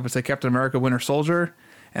with like I would say Captain America, Winter Soldier,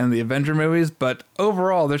 and the Avenger movies, but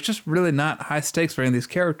overall, there's just really not high stakes for any of these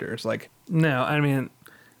characters. Like, No, I mean,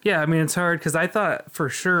 yeah, I mean it's hard because I thought for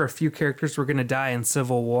sure a few characters were gonna die in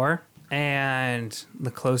Civil War, and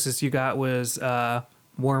the closest you got was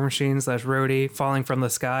War Machine / Rhodey falling from the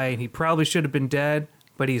sky, and he probably should have been dead,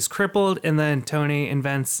 but he's crippled, and then Tony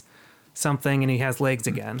invents something and he has legs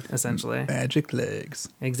again, essentially. magic legs.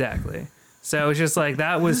 Exactly. So it's just like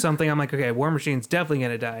that was something I'm like, okay, War Machine's definitely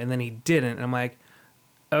gonna die, and then he didn't. And I'm like,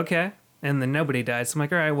 okay, and then nobody died. So I'm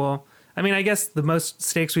like, all right, well, I mean, I guess the most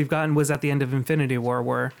stakes we've gotten was at the end of Infinity War,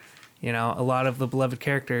 where a lot of the beloved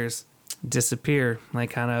characters disappear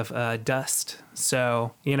like kind of dust.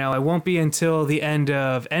 So it won't be until the end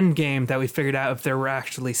of Endgame that we figured out if there were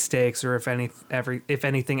actually stakes or if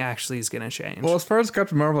anything actually is going to change. Well, as far as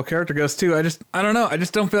Captain Marvel character goes too, I don't know. I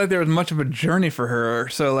just don't feel like there was much of a journey for her.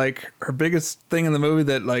 So like her biggest thing in the movie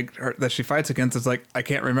that she fights against is like, I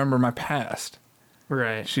can't remember my past.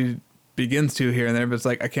 Right. She begins to here and there, but it's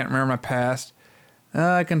like, I can't remember my past.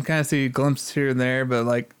 I can kind of see glimpses here and there, but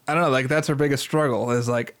like, I don't know, like that's her biggest struggle is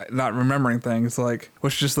like not remembering things, like,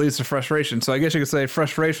 which just leads to frustration. So I guess you could say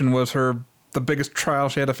frustration was the biggest trial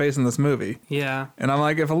she had to face in this movie. Yeah. And I'm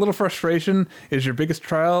like, if a little frustration is your biggest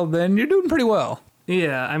trial, then you're doing pretty well.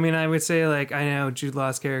 Yeah. I mean, I would say like, I know Jude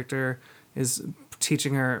Law's character is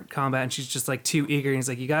teaching her combat and she's just like too eager. And he's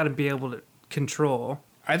like, you got to be able to control.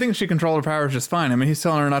 I think she controlled her powers just fine. I mean, he's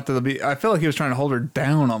telling her not to be. I feel like he was trying to hold her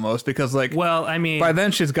down almost because, like, well, I mean, by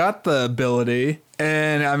then she's got the ability,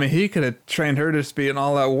 and I mean, he could have trained her to just be an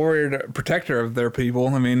all-out warrior protector of their people.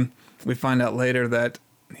 I mean, we find out later that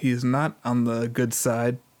he's not on the good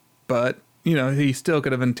side, but he still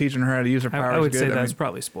could have been teaching her how to use her powers. I would say that's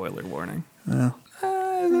probably spoiler warning. Yeah,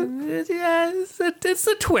 it's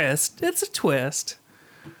a twist. It's a twist.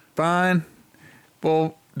 Fine.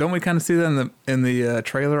 Well. Don't we kind of see that in the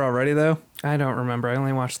trailer already, though? I don't remember. I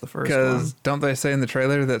only watched the first one. Because don't they say in the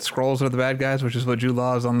trailer that Skrulls are the bad guys, which is what Jude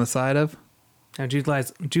Law is on the side of? Now, Jude Law's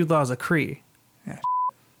a Kree. Yeah.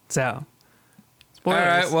 So, spoilers. All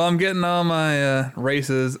right, well, I'm getting all my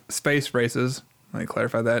space races, let me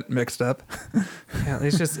clarify that, mixed up. Yeah,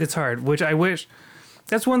 it's hard, which I wish.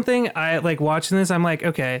 That's one thing I like watching this. I'm like,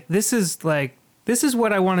 okay, this is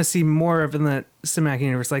what I want to see more of in the cinematic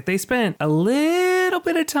universe. Like, they spent a little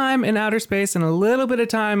bit of time in outer space and a little bit of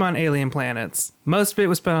time on alien planets. Most of it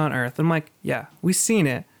was spent on Earth. I'm like, yeah, we've seen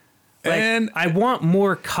it. Like, And I want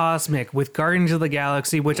more cosmic with Guardians of the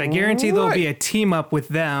Galaxy, which I guarantee there'll be a team up with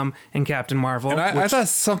them and Captain Marvel. and I thought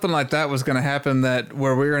something like that was going to happen, that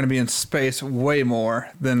where we were going to be in space way more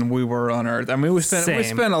than we were on Earth. I mean, we spent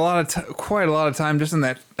quite a lot of time just in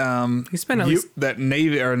that You spent at least that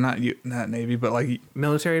Navy, or not Navy, but like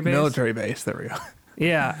military base. military base. There we go.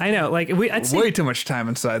 Yeah, I know. Like I'd say Way too much time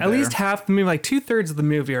inside at there. least half the movie, like 2/3 of the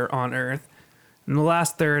movie are on Earth. And the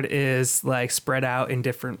last third is like spread out in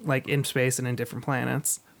different, like in space and in different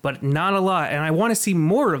planets, but not a lot. And I want to see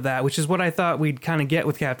more of that, which is what I thought we'd kind of get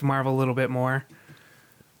with Captain Marvel a little bit more.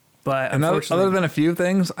 But And unfortunately, other than a few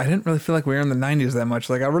things, I didn't really feel like we were in the 90s that much.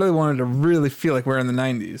 Like, I really wanted to really feel like we're in the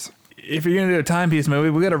 90s. If you're going to do a timepiece movie,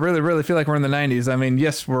 we got to really, really feel like we're in the 90s. I mean,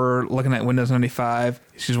 yes, we're looking at Windows 95.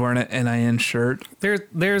 She's wearing an NIN shirt.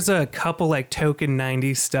 there's a couple like token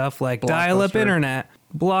 90s stuff, like dial-up Blockbuster. internet,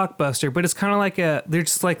 Blockbuster, but it's kind of like they're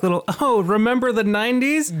just like little, remember the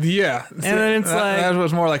 90s? Yeah. And then it's like, that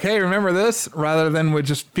was more like, hey, remember this? Rather than it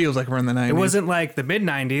just feels like we're in the 90s. it wasn't like the mid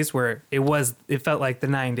 90s where it felt like the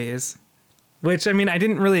 90s. Which, I mean, I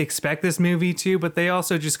didn't really expect this movie to, but they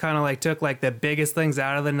also just kind of like took like the biggest things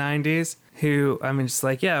out of the 90s. Who, I mean, just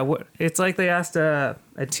like, yeah, it's like they asked a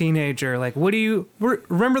teenager, like, what do you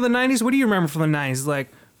remember the 90s? What do you remember from the 90s? Like,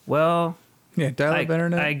 well, Yeah, dial-up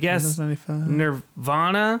internet. I guess Windows 95.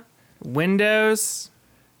 Nirvana, Windows,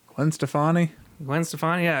 Gwen Stefani.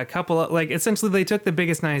 yeah, a couple of, like, essentially they took the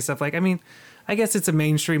biggest 90s stuff. Like, I mean, I guess it's a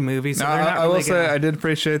mainstream movie, so No, they're not I really will say gonna, I did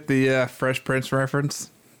appreciate the Fresh Prince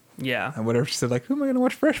reference. yeah, And whatever she said, like, who am I going to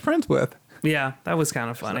watch Fresh Prince with? yeah, that was kind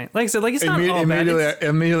of funny. Like I said, like, it's not all bad.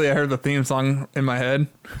 Immediately, I heard the theme song in my head.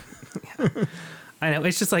 I know,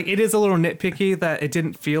 it's just like, it is a little nitpicky that it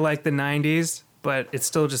didn't feel like the 90s, but it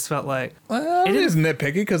still just felt like, Well, it is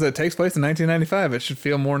nitpicky because it takes place in 1995. It should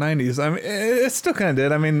feel more 90s. I mean, it still kind of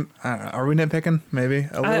did. I mean, I don't know, are we nitpicking? Maybe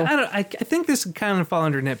a little. I think this kind of fall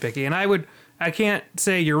under nitpicky, and I would I can't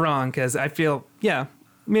say you're wrong because I feel, yeah,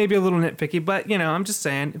 maybe a little nitpicky, but I'm just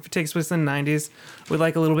saying if it takes place in the 90s with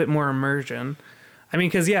like a little bit more immersion. I mean,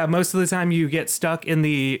 because most of the time you get stuck in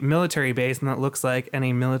the military base, and that looks like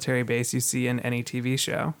any military base you see in any TV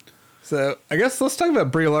show. So I guess let's talk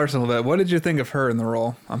about Brie Larson a little bit. What did you think of her in the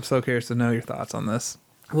role? I'm so curious to know your thoughts on this.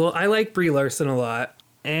 Well, I like Brie Larson a lot,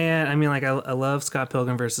 and I mean, like I love Scott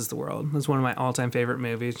Pilgrim versus the World. It's one of my all-time favorite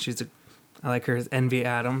movies. I like her as Envy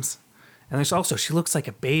Adams. And there's also, she looks like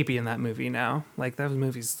a baby in that movie now. Like, that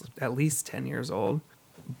movie's at least 10 years old.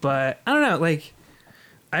 But, I don't know, like,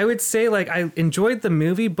 I would say, like, I enjoyed the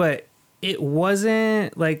movie, but it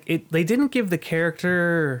wasn't, like, they didn't give the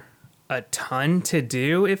character a ton to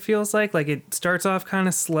do, it feels like. Like, it starts off kind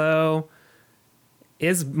of slow,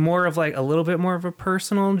 is more of, like, a little bit more of a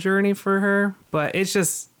personal journey for her. But it's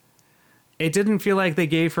just, it didn't feel like they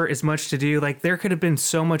gave her as much to do. Like, there could have been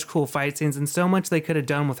so much cool fight scenes and so much they could have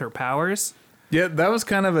done with her powers. Yeah, that was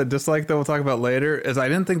kind of a dislike that we'll talk about later, is I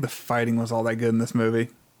didn't think the fighting was all that good in this movie.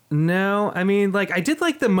 No, I mean, like, I did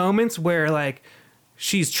like the moments where, like,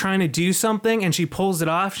 she's trying to do something and she pulls it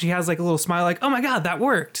off. She has, like, a little smile, like, oh my God, that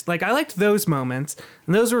worked. Like, I liked those moments.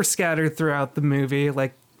 And those were scattered throughout the movie,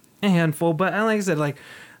 like, a handful. But like I said, like,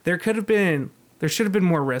 there should have been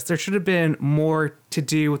more risk. There should have been more to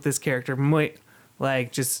do with this character.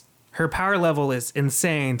 Like, just her power level is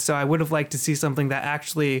insane. So I would have liked to see something that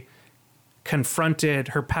actually confronted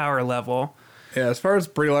her power level. Yeah, as far as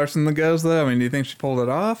Brie Larson goes, though, I mean, do you think she pulled it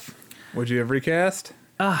off? Would you have recast?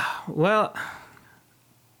 Well,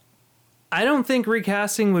 I don't think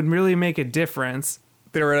recasting would really make a difference.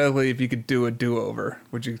 Theoretically, if you could do a do-over,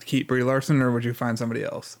 would you keep Brie Larson or would you find somebody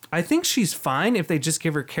else? I think she's fine if they just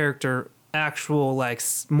give her character actual, like,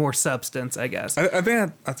 more substance, I guess. I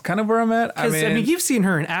think that's kind of where I'm at. I mean, you've seen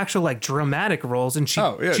her in actual, like, dramatic roles, and she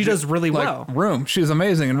does really like well. Room. She's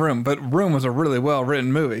amazing in Room, but Room was a really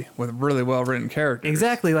well-written movie with really well-written characters.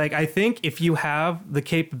 Exactly. Like, I think if you have the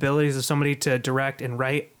capabilities of somebody to direct and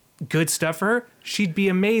write good stuff for her, she'd be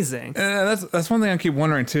amazing. And that's one thing I keep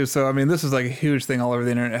wondering too. So I mean, this is like a huge thing all over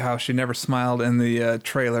the internet, how she never smiled in the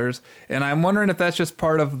trailers, and I'm wondering if that's just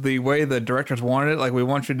part of the way the directors wanted it. Like, we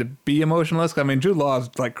want you to be emotionless. I mean, Jude Law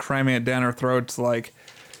is like cramming it down her throats, like,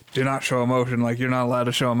 do not show emotion. Like, you're not allowed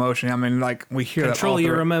to show emotion. I mean, like, we hear Control that all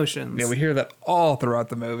your emotions. Yeah, we hear that all throughout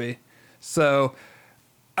the movie. So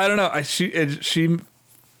I don't know. She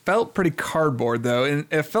felt pretty cardboard though, and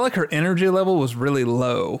it felt like her energy level was really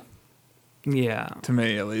low. Yeah. To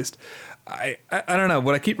me, at least. I don't know.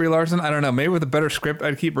 Would I keep Brie Larson? I don't know. Maybe with a better script,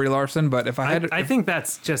 I'd keep Brie Larson. But if I had, I think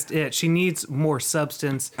that's just it. She needs more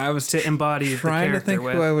substance. I was to embody trying the to think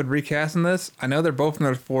with. who I would recast in this. I know they're both in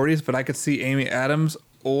their 40s, but I could see Amy Adams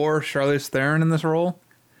or Charlize Theron in this role.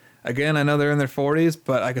 Again, I know they're in their 40s,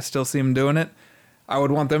 but I could still see them doing it. I would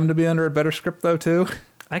want them to be under a better script though too.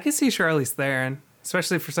 I could see Charlize Theron,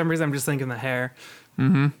 especially for some reason. I'm just thinking the hair.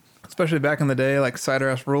 Mm-hmm. Especially back in the day, like Cider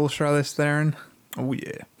House Rules, Charlize Theron. Oh,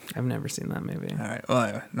 yeah. I've never seen that movie. All right. Well,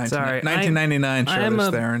 anyway, 1999, Charlize I'm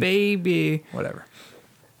a Theron. baby. Whatever.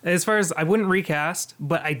 As far as, I wouldn't recast,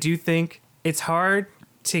 but I do think it's hard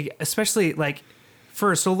to, especially like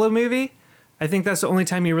for a solo movie, I think that's the only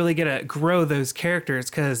time you really get to grow those characters,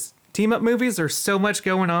 because team up movies are so much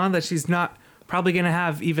going on that she's not probably going to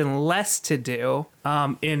have even less to do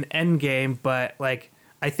in Endgame. But like,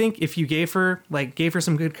 I think if you gave her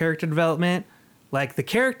some good character development, like the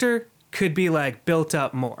character could be like built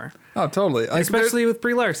up more. Oh, totally. Like, especially with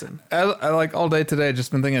Brie Larson. I like all day today,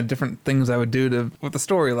 just been thinking of different things I would do with the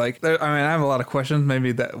story. Like, I mean, I have a lot of questions.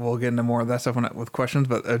 Maybe that we'll get into more of that stuff with questions,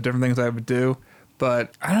 but different things I would do.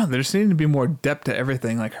 But I don't know. There just needed to be more depth to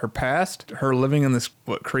everything. Like her past, her living in this,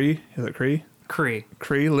 what, Kree? Is it Kree?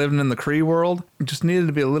 Kree, living in the Kree world, just needed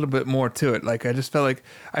to be a little bit more to it. Like, I felt like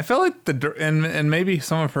and maybe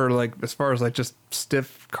some of her, like, as far as like just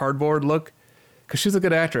stiff cardboard look, because she's a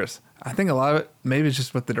good actress. I think a lot of it maybe it's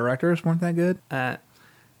just with the directors weren't that good. I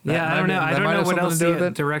don't know. I don't know what else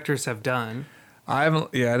the directors have done. I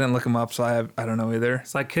didn't look them up, so I don't know either.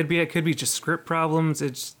 So it could be just script problems.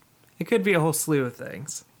 It could be a whole slew of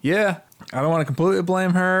things. Yeah, I don't want to completely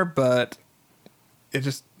blame her, but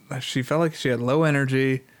she felt like she had low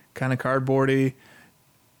energy, kind of cardboardy.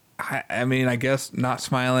 I mean, I guess not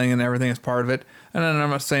smiling and everything is part of it. And then I'm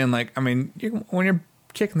not saying, like, I mean, when you're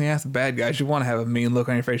kicking the ass of bad guys, you want to have a mean look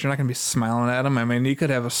on your face. You're not going to be smiling at them. I mean, you could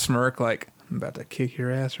have a smirk like, I'm about to kick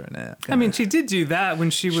your ass right now. I mean, she did do that when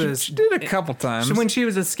she did a couple times. When she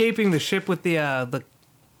was escaping the ship with the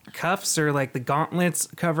cuffs or like the gauntlets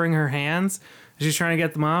covering her hands. She's trying to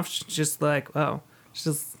get them off. She's just like, oh, she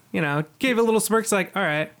just, gave a little smirk. It's like, all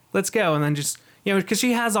right, let's go. And then just, because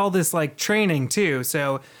she has all this like training too.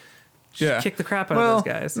 So Just kick the crap out of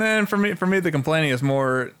those guys. And for me, the complaining is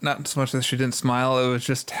more not so much that she didn't smile. It was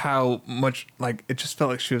just how much like it just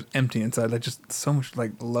felt like she was empty inside. Like just so much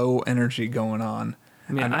like low energy going on.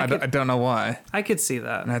 Yeah, I don't know why. I could see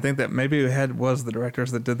that. And I think that maybe it was the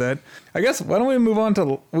directors that did that. I guess why don't we move on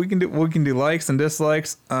to we can do likes and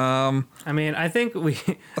dislikes. I mean, I think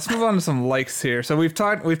Let's move on to some likes here. So we've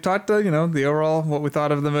talked the overall what we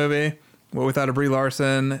thought of the movie, what we thought of Brie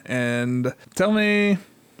Larson, and tell me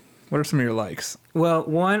what are some of your likes. Well,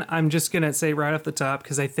 one, I'm just going to say right off the top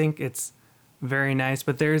because I think it's very nice,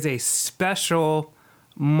 but there's a special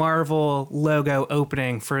Marvel logo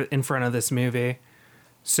opening in front of this movie.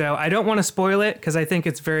 So I don't want to spoil it because I think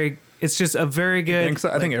it's just a very good.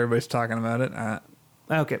 I think everybody's talking about it.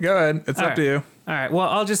 Okay. Go ahead. It's up to you. All right. Well,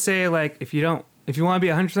 I'll just say like if you want to be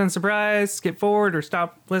 100% surprised, skip forward or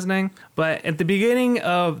stop listening. But at the beginning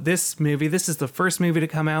of this movie, this is the first movie to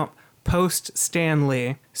come out post Stan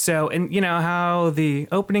Lee. So, and you know how the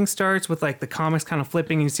opening starts with like the comics kind of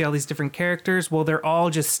flipping and you see all these different characters? Well, they're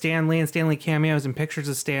all just Stan Lee and Stan Lee cameos and pictures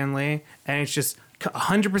of Stan Lee. And it's just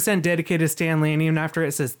 100% dedicated to Stan Lee. And even after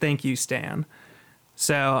it says, "Thank you, Stan."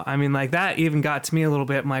 So, I mean, like that even got to me a little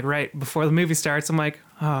bit. I'm like, right before the movie starts, I'm like,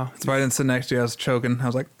 oh. That's why I didn't sit next to you. I was choking. I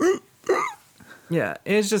was like, yeah,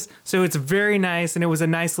 it's just, so it's very nice. And it was a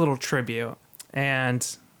nice little tribute. And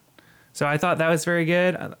so I thought that was very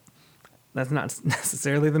good. That's not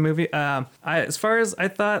necessarily the movie. As far as I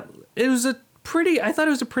thought it was a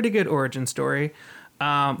pretty good origin story.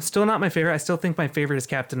 Still not my favorite. I still think my favorite is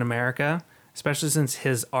Captain America, especially since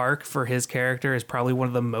his arc for his character is probably one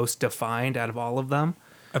of the most defined out of all of them.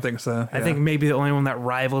 I think so. I think maybe the only one that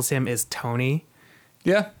rivals him is Tony.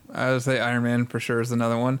 Yeah, I would say Iron Man for sure is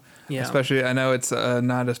another one. Yeah. Especially, I know it's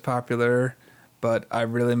not as popular, but I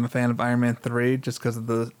really am a fan of Iron Man 3 just because of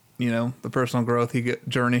the personal growth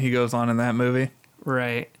journey he goes on in that movie.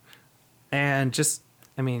 Right. And just,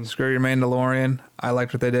 I mean, screw your Mandalorian. I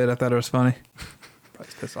liked what they did. I thought it was funny.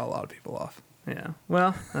 Probably pissed a lot of people off. Yeah.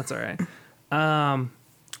 Well, that's all right.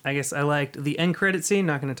 I guess I liked the end credit scene.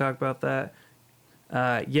 Not going to talk about that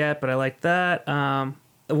yet, but I liked that.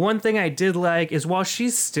 One thing I did like is while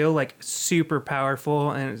she's still like super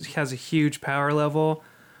powerful and has a huge power level,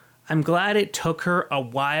 I'm glad it took her a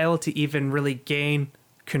while to even really gain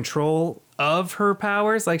control of her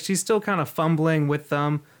powers. Like she's still kind of fumbling with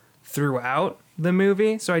them throughout the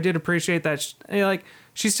movie. So I did appreciate that.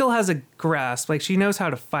 She still has a grasp. Like she knows how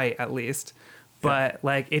to fight at least. But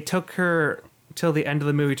like it took her till the end of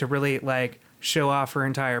the movie to really like show off her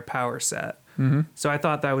entire power set. Mm-hmm. So I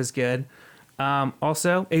thought that was good.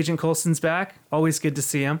 Also, Agent Coulson's back. Always good to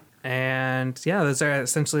see him. And yeah, those are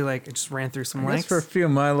essentially like, I just ran through some likes. For a few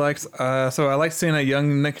of my likes, so I like seeing a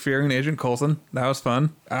young Nick Fury and Agent Coulson. That was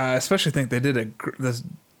fun. I especially think they did this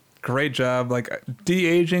great job. Like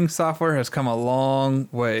de-aging software has come a long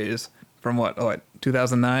ways from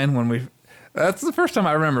 2009 when that's the first time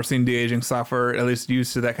I remember seeing de-aging software at least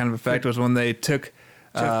used to that kind of effect was when they took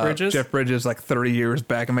Jeff Bridges like 30 years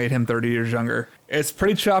back and made him 30 years younger. It's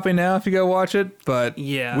pretty choppy now if you go watch it, but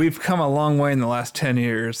yeah, we've come a long way in the last 10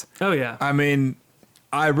 years. Oh, yeah. I mean,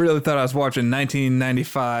 I really thought I was watching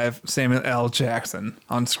 1995 Samuel L. Jackson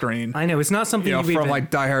on screen. I know, it's not something from like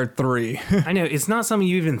Die Hard 3. I know, it's not something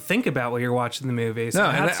you even think about while you're watching the movie.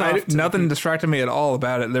 So no, nothing distracted me at all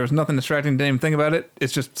about it. There was nothing distracting, didn't even think about it.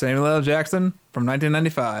 It's just Samuel L. Jackson from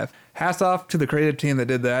 1995. Hats off to the creative team that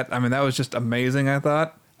did that. I mean, that was just amazing, I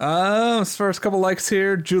thought. As far as a couple likes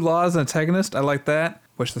here, Jude Law as an antagonist. I like that.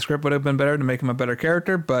 Wish the script would have been better to make him a better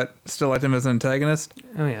character, but still liked him as an antagonist.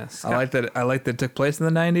 Oh, yes. I like that it took place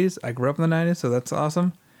in the 90s. I grew up in the 90s, so that's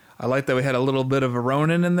awesome. I like that we had a little bit of a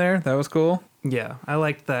Ronin in there. That was cool. Yeah, I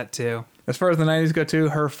liked that too. As far as the 90s go too,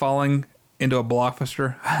 her falling into a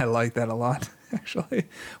blockbuster, I like that a lot, actually.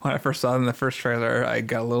 When I first saw it in the first trailer, I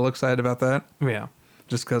got a little excited about that. Yeah.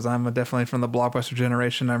 Just because I'm definitely from the blockbuster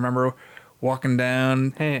generation. I remember walking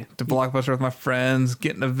down to Blockbuster with my friends,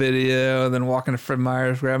 getting a video, then walking to Fred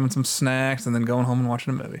Meyer's, grabbing some snacks, and then going home and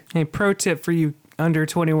watching a movie. Hey, pro tip for you under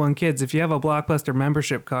 21 kids, if you have a Blockbuster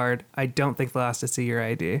membership card, I don't think they'll ask to see your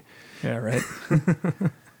ID. Yeah, right.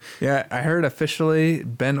 Yeah, I heard officially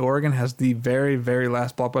Bend, Oregon has the very, very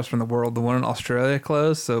last Blockbuster in the world. The one in Australia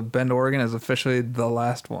closed, so Bend, Oregon is officially the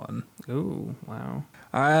last one. Ooh, wow.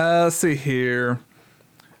 Let's see here.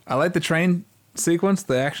 I like the train sequence,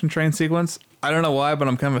 the action train sequence. I don't know why, but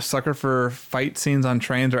I'm kind of a sucker for fight scenes on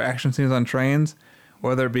trains or action scenes on trains,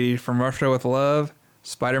 whether it be From Russia with Love,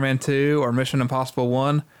 Spider-Man 2, or Mission Impossible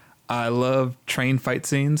 1. I love train fight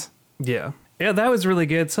scenes. Yeah. Yeah, that was really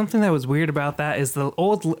good. Something that was weird about that is the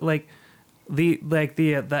old,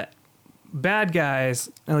 that bad guys,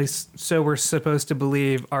 at least so we're supposed to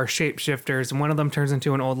believe, are shapeshifters, and one of them turns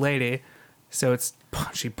into an old lady. So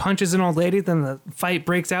she punches an old lady, then the fight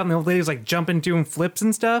breaks out, and the old lady's like jumping, doing flips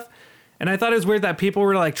and stuff. And I thought it was weird that people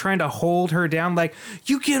were like trying to hold her down, like,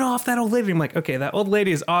 you get off that old lady. I'm like, okay, that old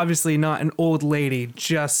lady is obviously not an old lady,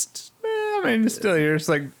 just... I mean, still, you're just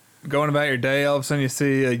like going about your day. All of a sudden, you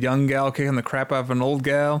see a young gal kicking the crap out of an old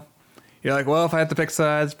gal. You're like, well, if I had to pick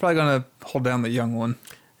sides, probably going to hold down the young one.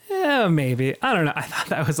 Yeah, maybe. I don't know. I thought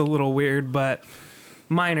that was a little weird, but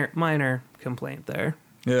minor complaint there.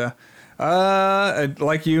 Yeah.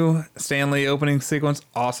 Like you, Stanley opening sequence,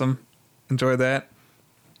 awesome. Enjoyed that.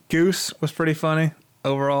 Goose was pretty funny.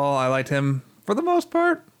 Overall, I liked him for the most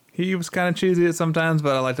part. He was kind of cheesy at sometimes,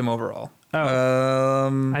 but I liked him overall.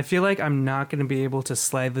 I feel like I'm not going to be able to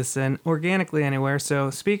slide this in organically anywhere. So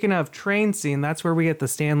speaking of train scene, that's where we get the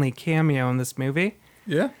Stanley cameo in this movie.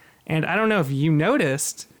 Yeah. And I don't know if you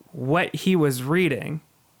noticed what he was reading.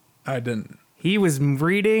 I didn't. He was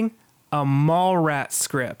reading a Mallrat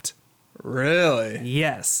script. Really?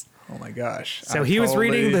 Yes. Oh my gosh. So he was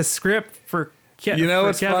reading the script for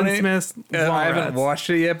what's Kevin funny? Smith's I haven't Mallrats. watched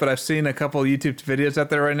it yet, but I've seen a couple YouTube videos out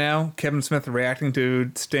there right now. Kevin Smith reacting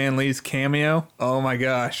to Stan Lee's cameo. Oh my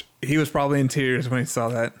gosh. He was probably in tears when he saw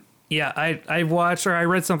that. Yeah, I watched, or I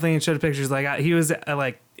read something and showed pictures. Like he was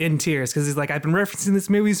like in tears because he's like, I've been referencing these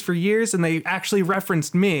movies for years, and they actually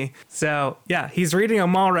referenced me. So yeah, he's reading a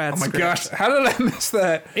Mallrats. Oh my script. gosh, how did I miss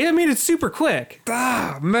that? Yeah, I mean, it's super quick.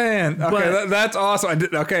 Ah, man. Okay, But- that's awesome. I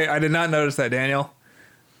did not notice that, Daniel.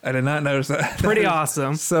 I did not notice that. Pretty That is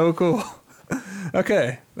awesome. So cool.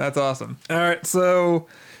 Okay, that's awesome. All right, so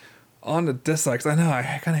on to dislikes. I know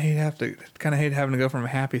I kind of hate having to go from a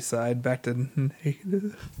happy side back to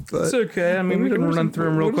negative. But It's okay. I mean, we can run through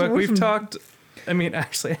them real quick. We've some, talked. I mean,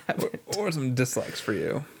 actually, I haven't. What are some dislikes for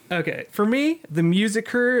you? Okay, for me, the music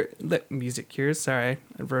cues. Sorry,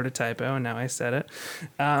 I wrote a typo and now I said it.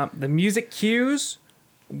 The music cues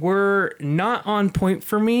were not on point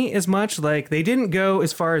for me as much. Like they didn't go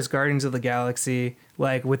as far as Guardians of the Galaxy,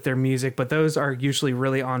 like with their music, but those are usually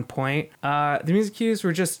really on point. The music cues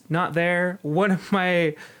were just not there. One of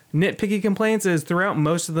my nitpicky complaints is throughout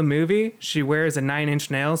most of the movie, she wears a Nine Inch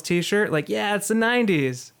Nails t-shirt. Like, yeah, it's the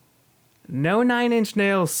 90s. No Nine Inch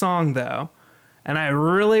Nails song though. And I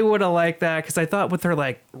really would have liked that because I thought with her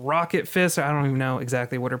like rocket fist, or I don't even know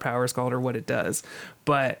exactly what her power is called or what it does.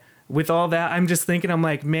 But with all that, I'm just thinking, I'm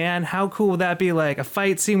like, man, how cool would that be? Like a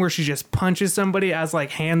fight scene where she just punches somebody as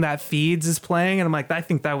like Hand That Feeds is playing. And I'm like, I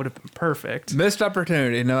think that would have been perfect. Missed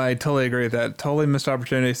opportunity. No, I totally agree with that. Totally missed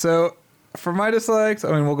opportunity. So for my dislikes,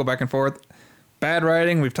 I mean, we'll go back and forth. Bad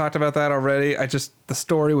writing. We've talked about that already. The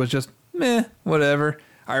story was just meh, whatever.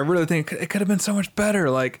 I really think it could have been so much better.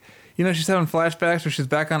 Like, you know, she's having flashbacks where she's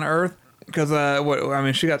back on Earth because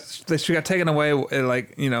she got taken away at,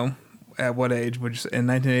 like, you know, at what age? Which in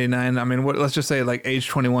 1989. I mean, let's just say like age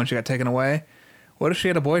 21, she got taken away. What if she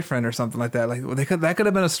had a boyfriend or something like that? Like that could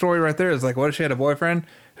have been a story right there. It's like, what if she had a boyfriend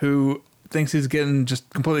who thinks he's getting just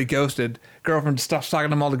completely ghosted? Girlfriend stops talking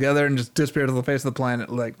to him altogether and just disappears off the face of the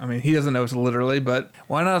planet. Like, I mean, he doesn't know it's literally, but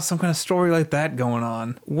why not some kind of story like that going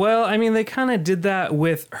on? Well, I mean, they kind of did that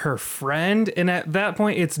with her friend. And at that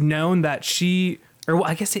point, it's known that well,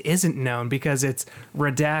 I guess it isn't known because it's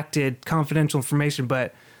redacted confidential information,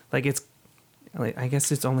 but like I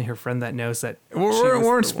guess it's only her friend that knows that.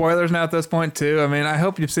 We're in spoilers now at this point too. I mean, I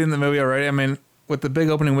hope you've seen the movie already. I mean, with the big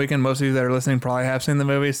opening weekend, most of you that are listening probably have seen the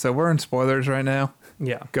movie, so we're in spoilers right now.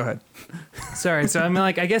 Yeah. Go ahead. Sorry. So I mean,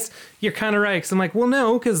 like, I guess you're kind of right. Because I'm like, well,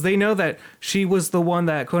 no, because they know that she was the one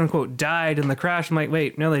that quote unquote died in the crash. I'm like,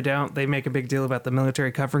 wait, no, they don't. They make a big deal about the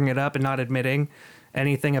military covering it up and not admitting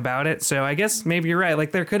anything about it. So I guess maybe you're right.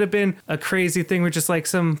 Like, there could have been a crazy thing where just like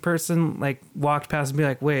some person like walked past and be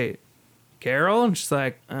like, wait, Carol? And she's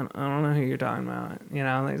like, I don't know who you're talking about. You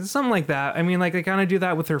know, like, something like that. I mean, like, they kind of do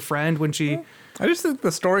that with her friend when she. I just think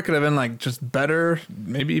the story could have been like just better,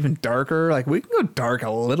 maybe even darker. Like, we can go dark a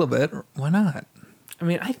little bit. Why not? I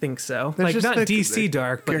mean, I think so. There's like, just, not like, DC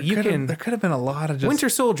dark, but you there can. could have been a lot of just Winter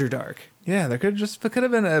Soldier dark. Yeah, there could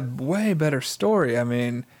have been a way better story. I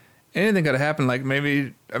mean, anything could have happened. Like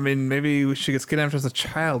maybe she gets kidnapped as a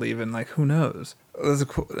child. Even, like, who knows? There's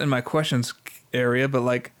in my questions area, but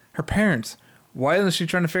like her parents. Why isn't she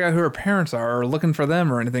trying to figure out who her parents are or looking for them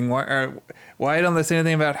or anything? Why don't they say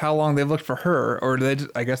anything about how long they've looked for her? Or do they just,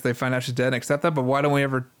 I guess they find out she's dead and accept that, but why don't we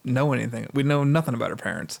ever know anything? We know nothing about her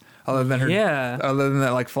parents other than other than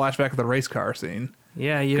that like flashback of the race car scene.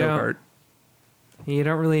 Yeah, you don't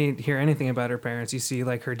really hear anything about her parents. You see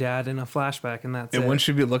like her dad in a flashback and that's it. And wouldn't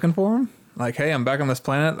she be looking for him? Like, hey, I'm back on this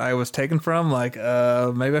planet I was taken from. Like,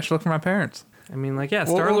 maybe I should look for my parents. I mean, like, yeah,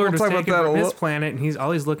 We'll Star-Lord was talk about taken that from a his little- planet, and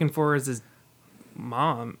all he's looking for is his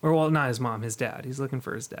mom. Or, well, not his mom, his dad. He's looking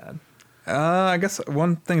for his dad. I guess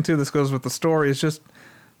one thing too, this goes with the story, is just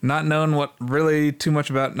not knowing what really too much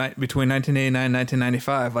about between 1989 and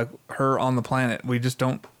 1995, like her on the planet. We just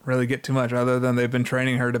don't really get too much other than they've been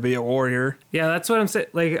training her to be a warrior. Yeah, that's what I'm saying.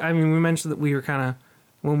 Like, I mean, we mentioned that we were kind of,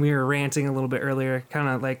 when we were ranting a little bit earlier, kind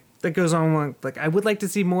of like, that goes on, like, I would like to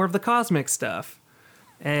see more of the cosmic stuff.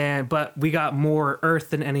 But we got more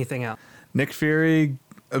Earth than anything else. Nick Fury,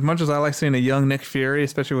 as much as I like seeing a young Nick Fury,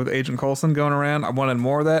 especially with Agent Coulson going around, I wanted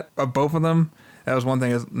more of that of both of them. That was one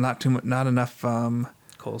thing, is not enough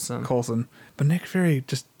Coulson. But Nick Fury,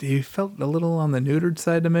 he felt a little on the neutered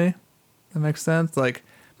side to me. That makes sense. Like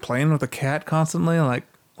playing with a cat constantly, like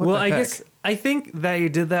what Well, the I heck? guess I think that you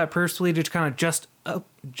did that personally to kind of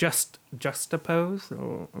juxtapose.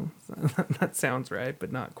 Oh, that sounds right,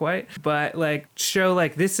 but not quite. But like show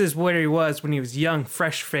like this is what he was when he was young,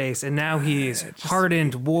 fresh face, and now he's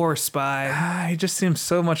hardened war spy. He just seems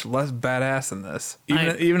so much less badass in this.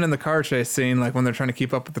 Even in the car chase scene, like when they're trying to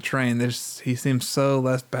keep up with the train, he seems so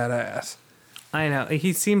less badass. I know.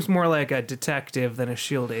 He seems more like a detective than a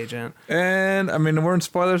SHIELD agent. And I mean, we're in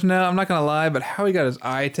spoilers now. I'm not gonna lie, but how he got his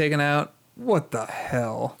eye taken out, what the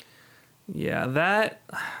hell? Yeah, that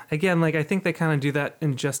again, like I think they kind of do that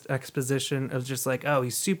in just exposition of just like, oh,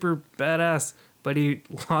 he's super badass, but he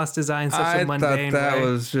lost his eye in such a mundane thought that way.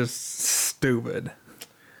 was just stupid.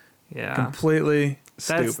 Yeah, Completely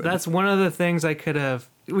stupid. That's one of the things we could have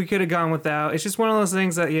gone without. It's just one of those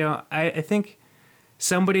things that, you know, I think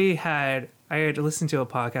I had listened to a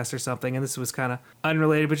podcast or something, and this was kind of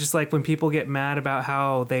unrelated, but just like when people get mad about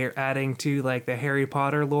how they're adding to like the Harry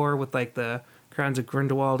Potter lore with like the Crimes of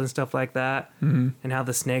Grindelwald and stuff like that, and how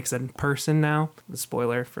the snake's a person now. The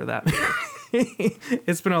spoiler for that.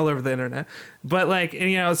 It's been all over the internet. But like, and,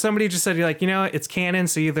 you know, somebody just said, you're like, you know, it's canon,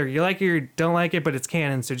 so either you like it or you don't like it, but it's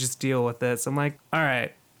canon, so just deal with it. So I'm like, all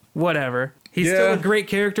right, whatever. He's still a great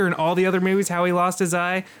character in all the other movies. How he lost his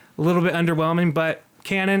eye, a little bit underwhelming, but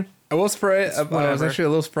canon. I was surprised. I was Whatever. actually a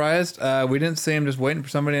little surprised. We didn't see him just waiting for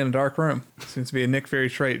somebody in a dark room. Seems to be a Nick Fury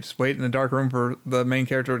trait. Just wait in a dark room for the main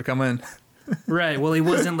character to come in. Right. Well, he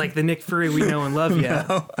wasn't like the Nick Fury we know and love yet.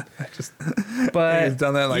 But He's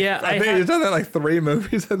done that like yeah, I think he's done that like 3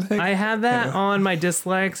 movies. I think I had that on my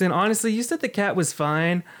dislikes, and honestly, you said the cat was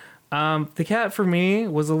fine. The cat for me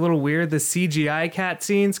was a little weird. The CGI cat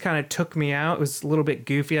scenes kind of took me out. It was a little bit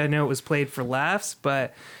goofy. I know it was played for laughs,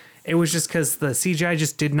 but it was just because the CGI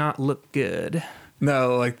just did not look good.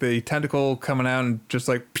 No, like the tentacle coming out and just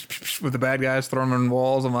like with the bad guys throwing them on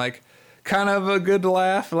walls. I'm like, kind of a good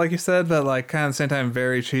laugh, like you said, but like kind of at the same time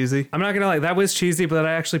very cheesy. I'm not gonna lie, that was cheesy, but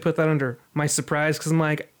I actually put that under my surprise because I'm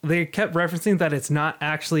like, they kept referencing that it's not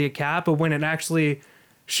actually a cat, but when it actually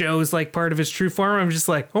shows like part of his true form, I'm just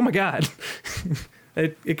like, oh my god.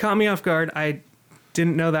 It caught me off guard. I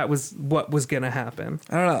didn't know that was what was gonna happen.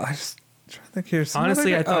 I don't know. I just trying to think here.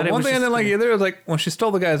 Honestly, I thought it one was thing I just didn't like gonna- either was like when she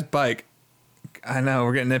stole the guy's bike. I know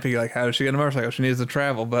we're getting nitpicky. Like, how does she get a motorcycle? She needs to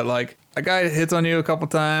travel, but like a guy hits on you a couple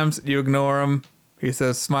times, you ignore him. He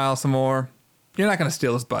says, "Smile some more." You're not gonna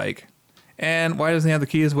steal his bike. And why doesn't he have the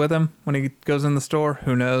keys with him when he goes in the store?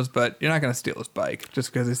 Who knows? But you're not gonna steal his bike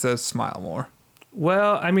just because he says, "Smile more."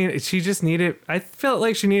 Well, I mean, she just needed, I felt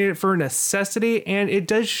like she needed it for necessity, and it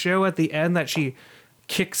does show at the end that she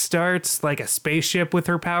kickstarts like a spaceship with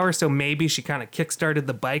her power, so maybe she kind of kickstarted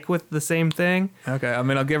the bike with the same thing. Okay, I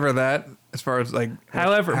mean, I'll give her that as far as like.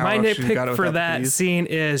 However, how my she got it nitpick for without the that keys. scene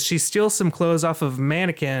is she steals some clothes off of a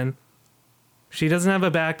mannequin. She doesn't have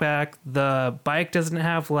a backpack. The bike doesn't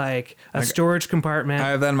have like a storage compartment, I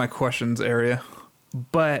have that in my questions area.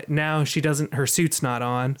 but now she doesn't, her suit's not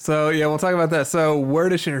on. So yeah, we'll talk about that. So where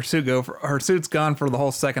does her suit go? Her suit's gone for the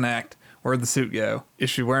whole second act. Where'd the suit go? Is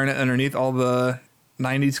she wearing it underneath all the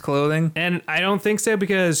 90s clothing? And I don't think so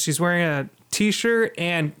because she's wearing a t-shirt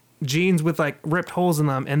and jeans with like ripped holes in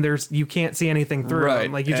them, and you can't see anything through Right,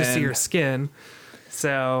 them. Like you just see and- her skin.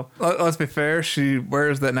 So Let's be fair. She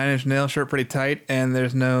wears that 9-inch nail shirt pretty tight, and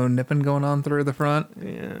there's no nipping going on through the front.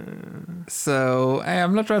 yeah. So hey,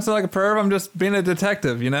 I'm not trying to sound like a perv. I'm just being a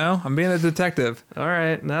detective. You know, I'm being a detective. All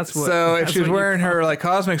right, that's what. So if that's she was what you wearing thought. her like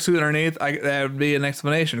cosmic suit underneath, that would be an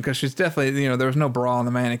explanation because she's definitely, there was no bra on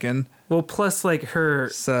the mannequin. Well, plus like her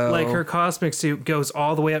So- cosmic suit goes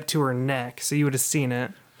all the way up to her neck, so you would have seen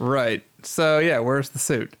it. Right. So yeah, where's the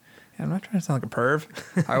suit? Yeah, I'm not trying to sound like a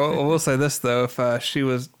perv. I will say this though: if she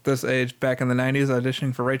was this age back in the '90s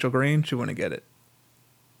auditioning for Rachel Green, she wouldn't get it.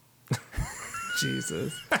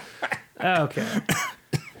 Jesus. Okay.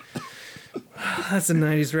 That's a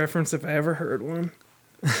 90s reference if I ever heard one.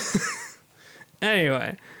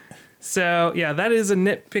 Anyway, So yeah, that is a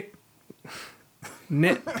nitpicky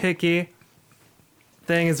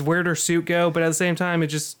thing, is where'd her suit go? But at the same time, it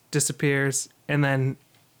just disappears, and then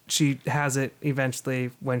she has it eventually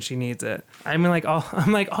when she needs it. I'm like,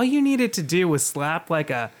 all you needed to do was slap like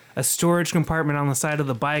a storage compartment on the side of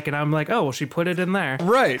the bike, and I'm like, oh, well, she put it in there.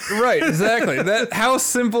 Right, exactly. How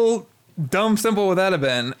simple, dumb simple would that have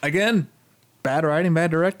been? Again, bad writing,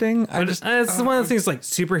 bad directing. It's one of the things, like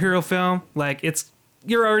superhero film, like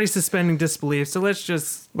you're already suspending disbelief, so let's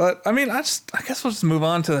just... But, I mean, I guess we'll just move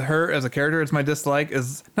on to her as a character. It's my dislike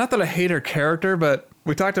is, not that I hate her character, but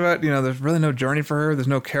we talked about, there's really no journey for her. There's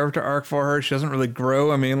no character arc for her. She doesn't really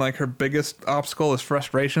grow. I mean, like, her biggest obstacle is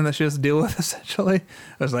frustration that she has to deal with, essentially.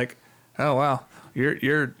 I was like, oh, wow,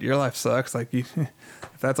 your life sucks. Like, if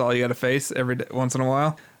that's all you got to face every day, once in a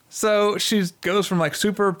while. So she goes from, like,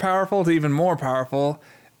 super powerful to even more powerful.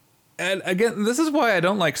 And, again, this is why I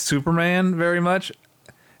don't like Superman very much.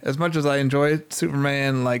 As much as I enjoy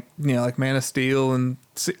Superman, like Man of Steel, and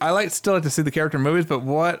I still like to see the character in movies, but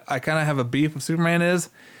what I kind of have a beef with Superman is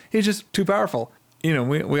he's just too powerful.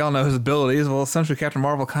 We all know his abilities. Well, essentially Captain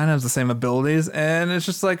Marvel kind of has the same abilities, and it's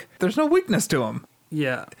just like there's no weakness to him.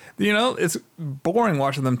 Yeah. It's boring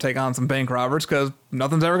watching them take on some bank robbers because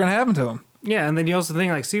nothing's ever going to happen to them. Yeah, and then you also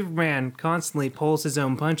think, like, Superman constantly pulls his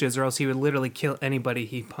own punches, or else he would literally kill anybody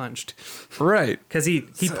he punched. Right. Because he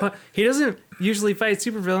doesn't usually fight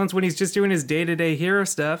supervillains when he's just doing his day-to-day hero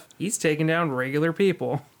stuff. He's taking down regular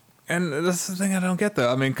people. And that's the thing I don't get,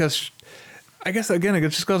 though. I mean, because I guess, again, it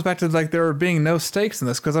just goes back to, like, there being no stakes in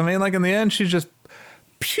this. Because, I mean, like, in the end, she's just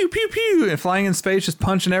pew, pew, pew, and flying in space, just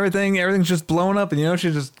punching everything. Everything's just blowing up, and,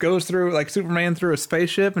 she just goes through, like, Superman through a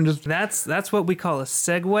spaceship and just... That's what we call a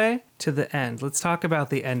segue to the end. Let's talk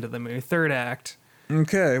about the end of the movie, third act.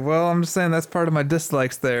 Okay, well, I'm just saying that's part of my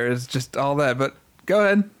dislikes there, is just all that. But go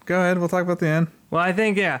ahead. We'll talk about the end. Well, I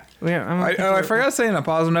think, yeah. I forgot to say in a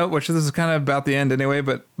positive note, which this is kind of about the end anyway,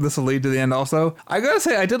 but this will lead to the end also. I gotta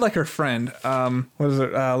say, I did like her friend. What is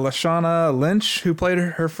it? Lashana Lynch, who played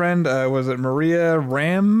her friend. Was it Maria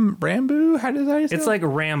Rambo? How does that say? It's like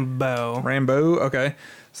Rambo. Rambo, okay.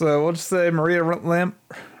 So we'll just say Maria Rambo.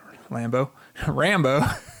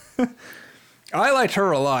 I liked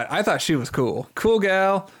her a lot. I thought she was cool. Cool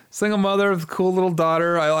gal, single mother with a cool little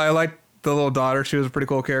daughter. I liked the little daughter. She was a pretty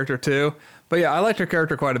cool character too. But yeah, I liked her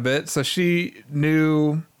character quite a bit. So she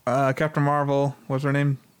knew Captain Marvel. What's her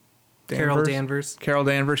name? Carol Danvers. Carol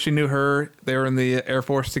Danvers. She knew her. They were in the Air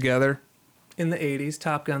Force together. In the 80s,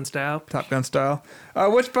 Top Gun style.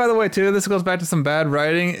 Which, by the way, too, this goes back to some bad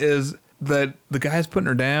writing, is that the guy's putting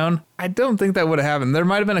her down. I don't think that would have happened. There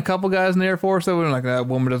might have been a couple guys in the Air Force that would have been like, that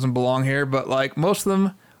woman doesn't belong here. But, like, most of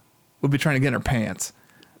them would be trying to get in her pants.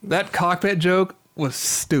 That cockpit joke was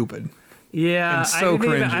stupid. Yeah, and so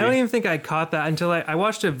cringy. I don't even think I caught that until I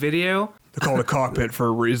watched a video. They call it a cockpit for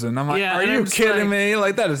a reason. I'm like, yeah, are you kidding me?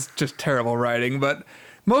 Like, that is just terrible writing. But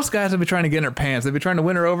most guys would be trying to get in her pants. They'd be trying to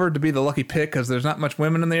win her over to be the lucky pick because there's not much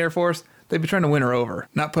women in the Air Force. They'd be trying to win her over,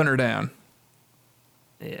 not putting her down.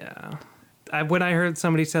 Yeah. When I heard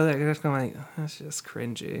somebody say that, I was kind of like, that's just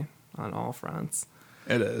cringy on all fronts.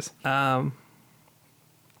 It is. But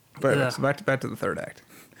so back to the third act.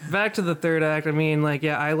 Back to the third act. I mean, like,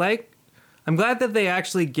 yeah, I'm glad that they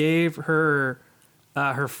actually gave her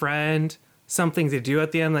friend something to do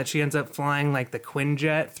at the end, that she ends up flying like the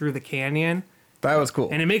Quinjet through the canyon. That was cool.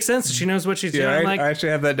 And it makes sense. She knows what she's doing. I actually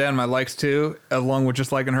have that down in my likes too, along with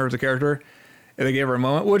just liking her as a character. And they gave her a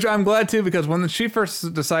moment, which I'm glad too, because when she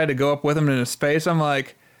first decided to go up with him into space, I'm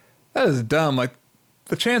like, that is dumb. Like,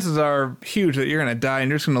 the chances are huge that you're going to die and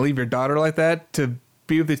you're just going to leave your daughter like that to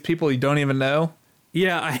be with these people you don't even know.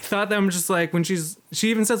 Yeah, I thought that. I'm just like, when she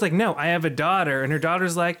even says like, no, I have a daughter, and her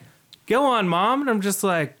daughter's like, go on, mom. And I'm just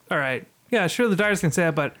like, all right, yeah, sure, the daughters can say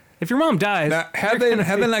that, but if your mom dies, now, had they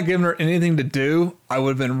not given her anything to do, I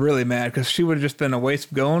would have been really mad, because she would have just been a waste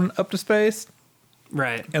of going up to space,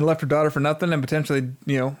 right, and left her daughter for nothing, and potentially,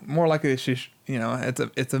 more likely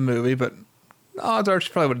it's a movie, but odds are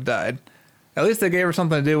she probably would have died. At least they gave her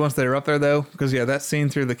something to do once they were up there, though, because that scene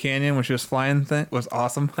through the canyon when she was flying was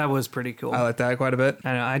awesome. That was pretty cool. I liked that quite a bit.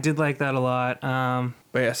 I know, I did like that a lot.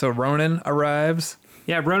 But yeah, so Ronan arrives.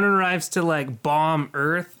 Yeah, Ronan arrives to like bomb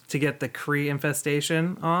Earth to get the Kree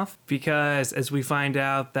infestation off, because as we find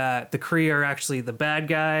out that the Kree are actually the bad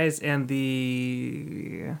guys, and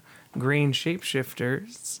the green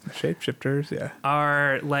shapeshifters yeah,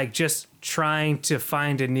 are like just trying to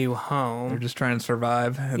find a new home. They're just trying to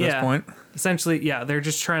survive at this point. Essentially, yeah, they're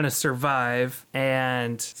just trying to survive.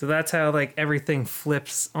 And so that's how like everything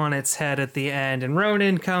flips on its head at the end. And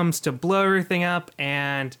Ronan comes to blow everything up,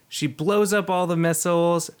 and she blows up all the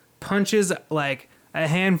missiles, punches like a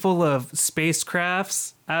handful of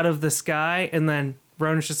spacecrafts out of the sky, and then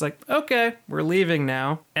Ronan's just like, okay, we're leaving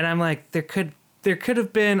now. And I'm like, there could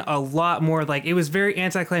have been a lot more. Like, it was very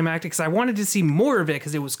anticlimactic because I wanted to see more of it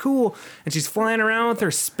because it was cool. And she's flying around with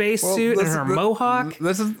her spacesuit and her mohawk.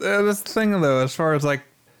 This is the thing, though, as far as like,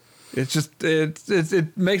 it's just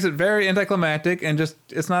it makes it very anticlimactic, and just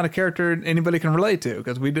it's not a character anybody can relate to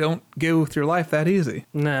because we don't go through life that easy.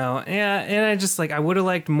 No, yeah, and I just like I would have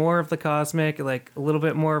liked more of the cosmic, like a little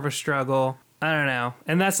bit more of a struggle. I don't know.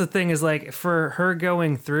 And that's the thing is like for her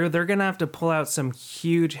going through, they're going to have to pull out some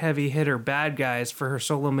huge heavy hitter bad guys for her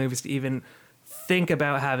solo movies to even think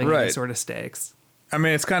about having any Right. sort of stakes. I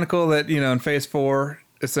mean, it's kind of cool that, in Phase 4,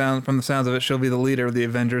 from the sounds of it, she'll be the leader of the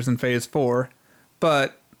Avengers in Phase 4.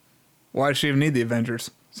 But why does she even need the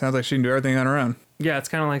Avengers? Sounds like she can do everything on her own. Yeah, it's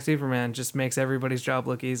kind of like Superman, just makes everybody's job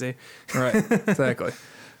look easy. Right, exactly.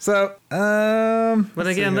 So, But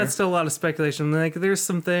again, that's still a lot of speculation. Like, there's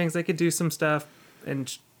some things they could do some stuff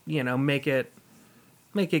and make it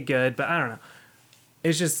good. But I don't know.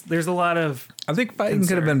 It's just there's a lot of I think fighting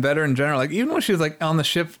could have been better in general. Like, even when she was like on the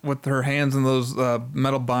ship with her hands in those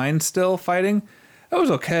metal binds still fighting, that was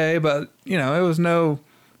okay. But it was no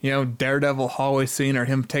Daredevil hallway scene or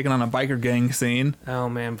him taking on a biker gang scene. oh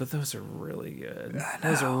man, but those are really good.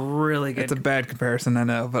 Those are really good. It's a bad comparison, I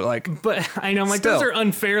know, but like, But I know, I'm like, Still. those are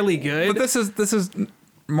unfairly good. but this is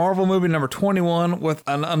Marvel movie number 21 with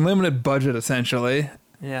an unlimited budget essentially.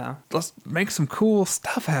 Yeah. Let's make some cool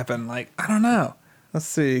stuff happen. Like, I don't know. Let's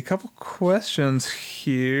see, a couple questions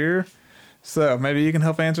here. So maybe you can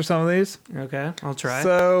help answer some of these. Okay, I'll try.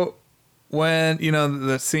 So when,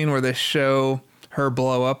 the scene where they show her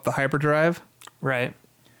blow up the hyperdrive, Right.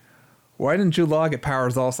 why didn't Jude Law get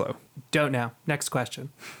powers also? Don't know. Next question.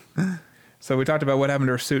 So we talked about what happened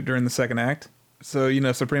to her suit during the second act. So,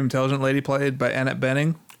 Supreme Intelligent Lady played by Annette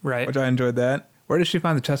Bening, Right. which I enjoyed that. Where did she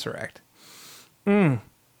find the Tesseract?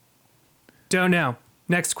 Don't know.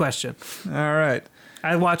 Next question. All right.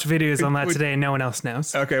 I watched videos on that today and no one else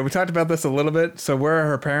knows. Okay, we talked about this a little bit. So where are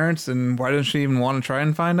her parents and why didn't she even want to try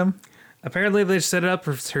and find them? Apparently they set it up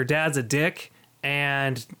for her dad's a dick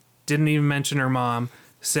and didn't even mention her mom.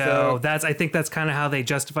 So I think that's kind of how they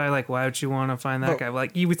justify, like, why would you want to find that guy?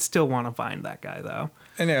 Like, you would still want to find that guy, though.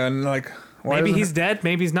 And like, why Maybe doesn't he's dead,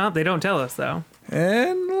 maybe he's not. They don't tell us, though.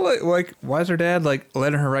 And like, why is her dad like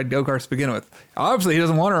letting her ride go-karts to begin with? Obviously, he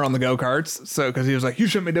doesn't want her on the go-karts. So, because he was like, you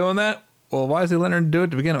shouldn't be doing that. Well, why is he letting her do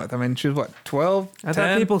it to begin with? I mean, she was what, 12? I 10?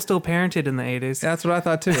 thought people still parented in the 80s. Yeah, that's what I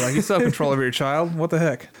thought too. Like, you still have control over your child. What the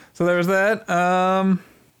heck? So there was that.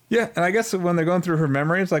 Yeah, and I guess when they're going through her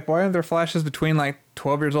memories, like, why aren't there flashes between like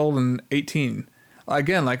 12 years old and 18?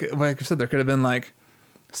 Again, like I said, there could have been like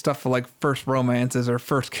stuff for like first romances or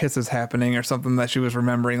first kisses happening or something that she was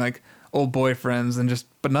remembering, like old boyfriends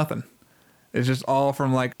but nothing. It's just all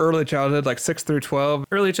from like early childhood, like 6 through 12.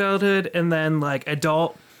 Early childhood and then, like,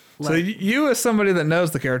 adult. So you, as somebody that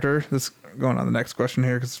knows the character, this going on the next question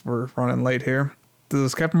here because we're running late here.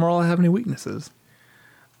 Does Captain Marvel have any weaknesses?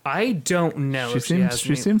 I don't know.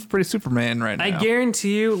 She seems pretty Superman right now. I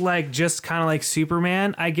guarantee you, like, just kind of like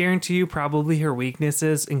Superman, I guarantee you probably her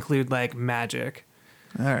weaknesses include, like, magic.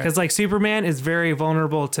 All right. Because, like, Superman is very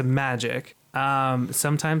vulnerable to magic.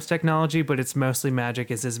 Sometimes technology, but it's mostly magic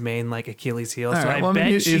is his main, like, Achilles heel. All So right. I Well, bet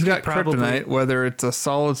he's she got could probably... kryptonite, whether it's a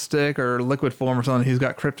solid stick or liquid form or something. He's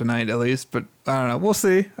got kryptonite at least, but I don't know. We'll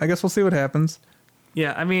see. I guess we'll see what happens.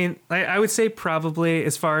 Yeah, I mean, I would say probably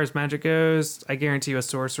as far as magic goes, I guarantee you a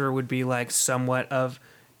sorcerer would be, like, somewhat of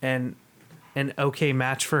an okay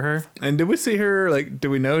match for her. And did we see her, like, do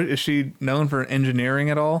we know, is she known for engineering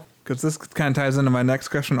at all? Because this kind of ties into my next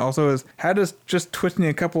question also is, how does just twisting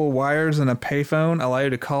a couple of wires in a payphone allow you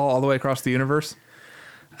to call all the way across the universe?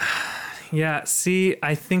 Yeah, see,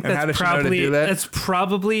 I think And how that's does she know to probably do that? that's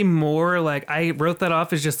probably more like I wrote that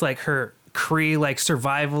off as just like her Kree like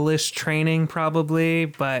survivalist training probably,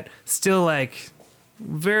 but still like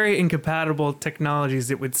very incompatible technologies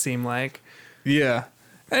it would seem like. Yeah.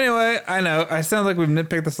 Anyway, I know. I sound like we've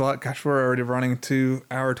nitpicked this a lot. Gosh, we're already running 2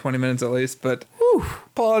 hour, 20 minutes at least. But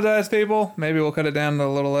apologize, people. Maybe we'll cut it down to a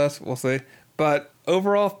little less. We'll see. But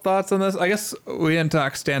overall thoughts on this? I guess we didn't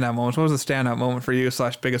talk standout moments. What was the standout moment for you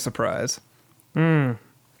 / biggest surprise?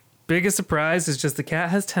 Biggest surprise is just the cat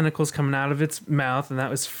has tentacles coming out of its mouth, and that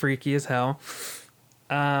was freaky as hell.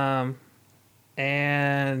 And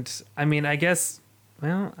I mean, I guess,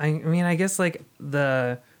 well, I guess like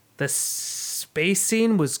the space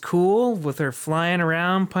scene was cool with her flying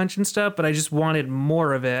around, punching stuff, but I just wanted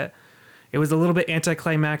more of it. It was a little bit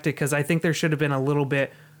anticlimactic because I think there should have been a little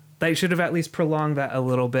bit. They should have at least prolonged that a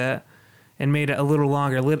little bit and made it a little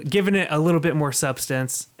longer, given it a little bit more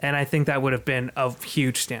substance. And I think that would have been a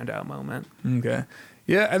huge standout moment. Okay.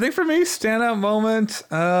 Yeah, I think for me, standout moment,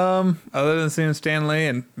 other than seeing Stan Lee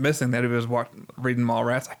and missing that he was reading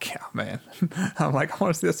Mallrats, I can't, man. I'm like, I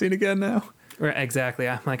want to see that scene again now. Right, exactly.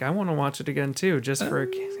 I'm like, I want to watch it again too, just for a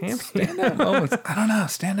cameo. Standout moments. I don't know.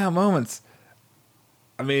 Standout moments.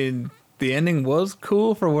 I mean, the ending was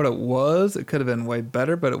cool for what it was. It could have been way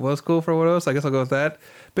better, but it was cool for what it was. So I guess I'll go with that.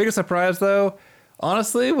 Biggest surprise, though,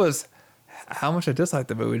 honestly, was how much I disliked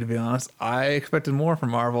the movie, to be honest. I expected more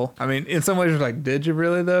from Marvel. I mean, in some ways, you're like, did you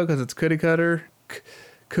really, though? Because it's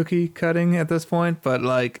cookie cutting at this point. But,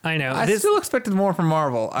 like, I know. I still expected more from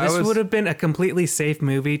Marvel. This would have been a completely safe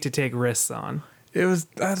movie to take risks on. It was,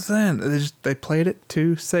 that's the they played it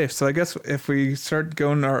too safe. So I guess if we start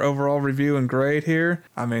going our overall review and grade here,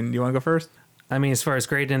 I mean, you want to go first? I mean, as far as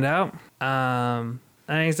grading it out, like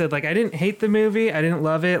I said, like, I didn't hate the movie. I didn't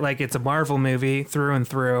love it. Like, it's a Marvel movie through and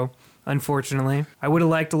through. Unfortunately, I would have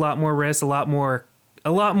liked a lot more risks, a lot more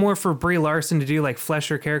for Brie Larson to do, like, flesh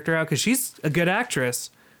her character out, because she's a good actress.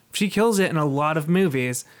 She kills it in a lot of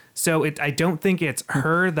movies. So I don't think it's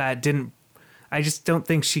her that didn't. I just don't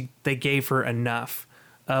think they gave her enough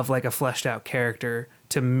of, like, a fleshed out character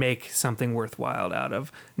to make something worthwhile out of.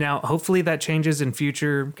 Now, hopefully that changes in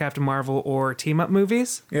future Captain Marvel or team up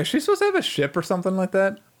movies. Yeah, she's supposed to have a ship or something like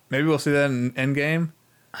that. Maybe we'll see that in Endgame.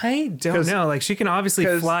 I don't know. Like, she can obviously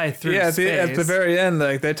fly through space. At the very end,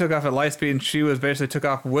 like, they took off at light speed, and she was basically took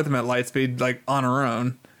off with them at light speed, like, on her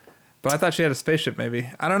own. But I thought she had a spaceship, maybe.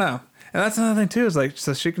 I don't know. And that's another thing, too, is, like,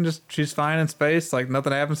 so she can she's fine in space, like,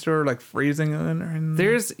 nothing happens to her, like, freezing in her.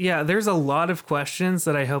 There's a lot of questions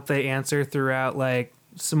that I hope they answer throughout, like,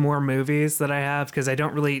 some more movies that I have, because I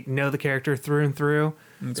don't really know the character through and through.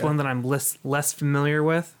 Okay. It's one that I'm less familiar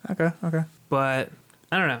with. Okay. But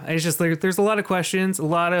I don't know. It's just there's a lot of questions, a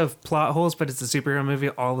lot of plot holes, but it's a superhero movie.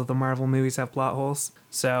 All of the Marvel movies have plot holes,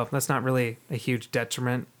 so that's not really a huge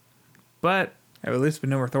detriment. But at least we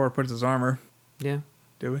know where Thor puts his armor. Yeah.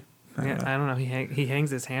 Do we? I don't know. He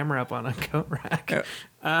hangs his hammer up on a coat rack.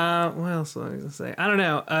 Yeah. What else was I going to say? I don't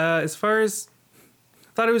know. As far as,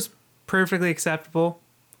 I thought it was perfectly acceptable,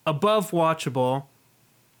 above watchable.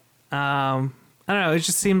 I don't know. It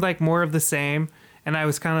just seemed like more of the same. And I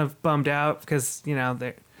was kind of bummed out because, you know,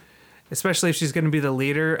 especially if she's going to be the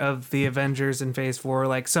leader of the Avengers in Phase 4,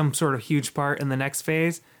 like some sort of huge part in the next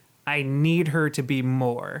phase, I need her to be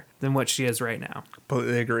more than what she is right now.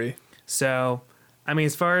 Completely agree. So, I mean,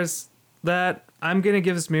 as far as that, I'm going to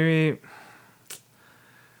give this movie...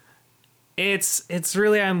 It's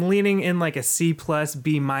really, I'm leaning in like a C+,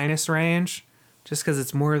 B- range, just because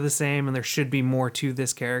it's more of the same and there should be more to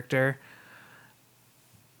this character.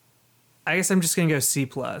 I guess I'm just going to go C+.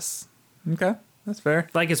 Okay, that's fair.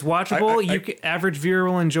 Like, it's watchable. Average viewer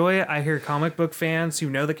will enjoy it. I hear comic book fans who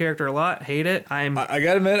know the character a lot hate it. I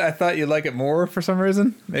gotta admit, I thought you'd like it more for some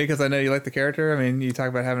reason. Maybe because I know you like the character. I mean, you talk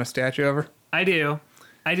about having a statue of her. I do.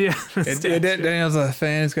 Daniel's a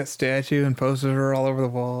fan. He's got statue and posters of her all over the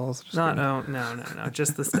walls. No,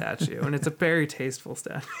 just the statue, and it's a very tasteful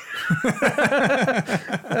statue.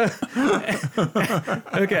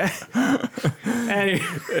 Okay. Anyway.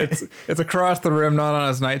 It's across the room, not on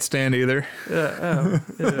his nightstand either.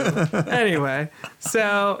 Anyway,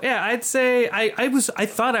 so yeah, I'd say I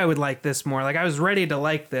thought I would like this more. Like, I was ready to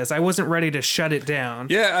like this. I wasn't ready to shut it down.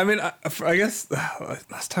 Yeah, I mean, I guess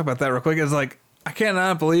let's talk about that real quick. It's like, I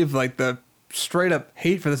cannot believe, like, the straight up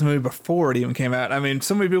hate for this movie before it even came out. I mean,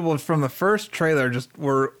 so many people from the first trailer just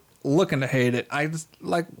were looking to hate it. I just,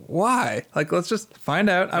 like, why? Like, let's just find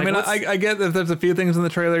out. I mean, I get if there's a few things in the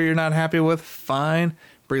trailer you're not happy with, fine.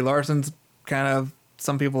 Brie Larson's kind of,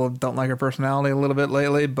 some people don't like her personality a little bit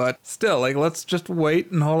lately, but still, like, let's just wait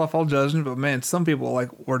and hold off all judgment. But man, some people, like,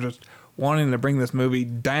 were just wanting to bring this movie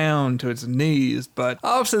down to its knees. But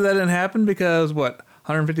obviously that didn't happen because, what?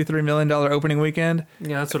 $153 million opening weekend.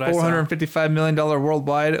 Yeah, that's what I saw. $455 million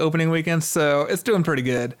worldwide opening weekend. So it's doing pretty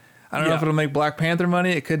good. I don't know if it'll make Black Panther money.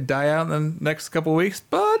 It could die out in the next couple weeks,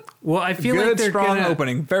 but I feel good, like they're strong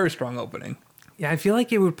opening, very strong opening. Yeah, I feel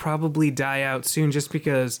like it would probably die out soon, just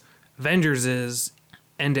because Avengers is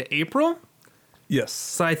end of April. Yes.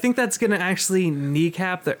 So I think that's going to actually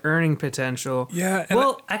kneecap the earning potential. Yeah.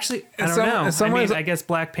 Well, actually, I don't know. I guess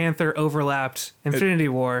Black Panther overlapped Infinity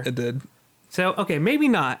War. It did. So, okay, maybe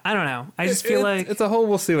not. I don't know. I just feel like... It's a whole,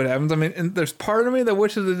 we'll see what happens. I mean, and there's part of me that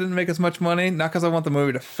wishes it didn't make as much money, not because I want the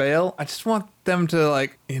movie to fail. I just want them to,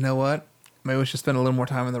 like, you know what? Maybe we should spend a little more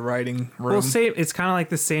time in the writing room. Well, it's kind of like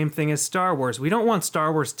the same thing as Star Wars. We don't want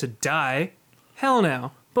Star Wars to die. Hell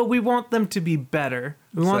no. But we want them to be better.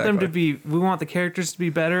 We want them to be... We want the characters to be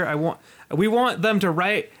better. We want them to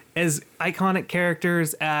write as iconic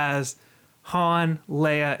characters as Han,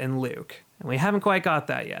 Leia, and Luke. And we haven't quite got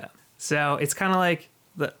that yet. So it's kind of like,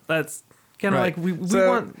 that's kind of Right. like we So-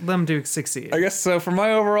 want them to succeed. I guess so. For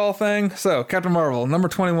my overall thing, so Captain Marvel, number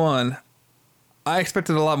 21. I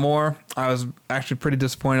expected a lot more. I was actually pretty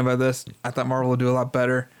disappointed by this. I thought Marvel would do a lot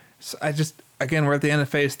better. So again, we're at the end of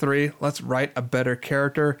phase 3. Let's write a better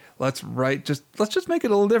character. Let's just make it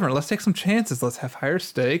a little different. Let's take some chances. Let's have higher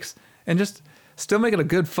stakes and just still make it a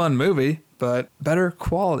good, fun movie, but better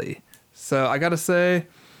quality. So I got to say,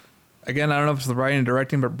 again, I don't know if it's the writing and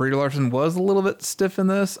directing, but Brie Larson was a little bit stiff in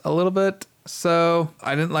this, a little bit. So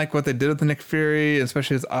I didn't like what they did with the Nick Fury,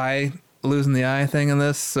 especially his eye, losing the eye thing in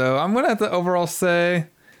this. So I'm going to have to overall say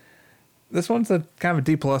this one's a kind of a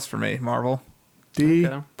D plus for me, Marvel. D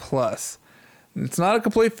plus. It's not a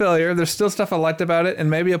complete failure. There's still stuff I liked about it, and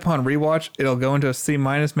maybe upon rewatch, it'll go into a C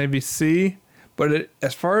minus, maybe C. But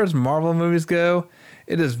as far as Marvel movies go,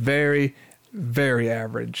 it is very, very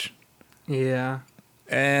average. Yeah.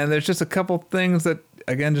 And there's just a couple things that,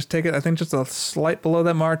 again, just take it, I think, just a slight below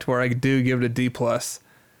that mark to where I do give it a D plus.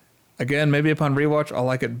 Again, maybe upon rewatch, I'll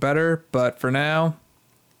like it better, but for now,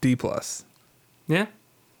 D plus. Yeah.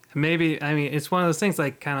 Maybe, I mean, it's one of those things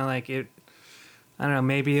like kind of like it, I don't know,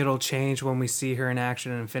 maybe it'll change when we see her in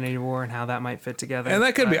action in Infinity War and how that might fit together. And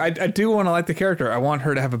that could be. But- I do want to like the character. I want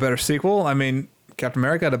her to have a better sequel. I mean, Captain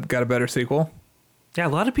America got a better sequel. Yeah, a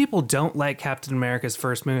lot of people don't like Captain America's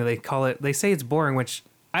first movie. They say it's boring, which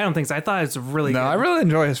I don't think so. I thought it's really No, good. I really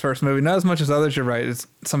enjoy his first movie. Not as much as others, you're right.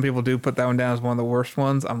 Some people do put that one down as one of the worst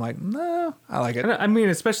ones. I'm like, no, I like it. I mean,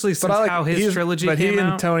 especially since I like how his trilogy but came he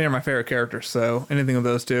and out. Tony are my favorite characters, so anything of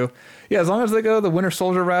those two. Yeah, as long as they go the Winter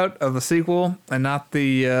Soldier route of the sequel and not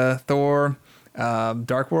the Thor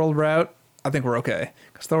Dark World route, I think we're okay.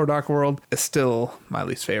 Because Thor Dark World is still my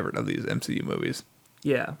least favorite of these MCU movies.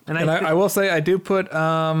 Yeah. And I will say I do put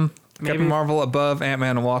Maybe- Captain Marvel above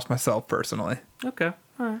Ant-Man and Wasp myself, personally. Okay.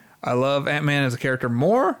 All right. I love Ant-Man as a character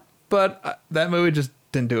more, but that movie just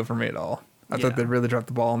didn't do it for me at all. I thought they really dropped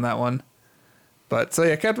the ball on that one. But so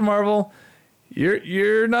yeah, Captain Marvel,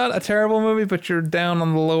 you're not a terrible movie, but you're down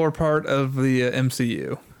on the lower part of the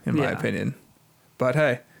MCU, in my opinion. But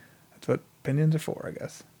hey, that's what opinions are for, I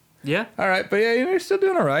guess. Yeah. All right, but yeah, you're still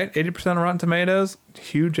doing all right. 80% on Rotten Tomatoes,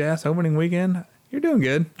 huge ass opening weekend. You're doing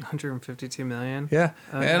good. 152 million. Yeah,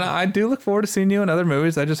 and I do look forward to seeing you in other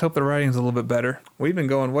movies. I just hope the writing's a little bit better. We've been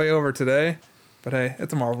going way over today, but hey,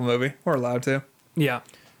 it's a Marvel movie. We're allowed to. Yeah.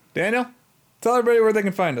 Daniel, tell everybody where they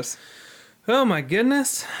can find us. Oh my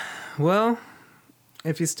goodness. Well,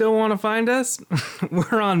 if you still want to find us,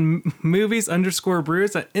 we're on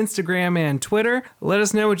movies_brews on Instagram and Twitter. Let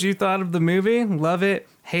us know what you thought of the movie. Love it,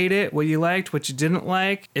 hate it, what you liked, what you didn't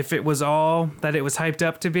like, if it was all that it was hyped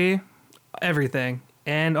up to be, everything.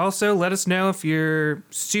 And also let us know if you're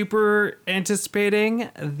super anticipating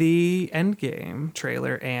the Endgame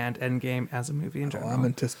trailer and Endgame as a movie in general. I'm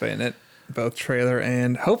anticipating it, both trailer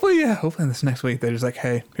and hopefully this next week they're just like,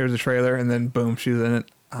 hey, here's a trailer, and then boom, she's in it.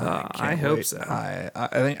 I can't hope wait. so.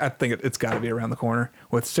 I think it's got to be around the corner.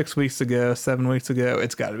 With 6 weeks to go, 7 weeks to go,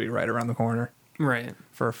 it's got to be right around the corner Right.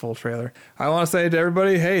 for a full trailer. I want to say to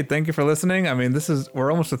everybody, hey, thank you for listening. I mean, we're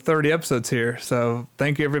almost to 30 episodes here, so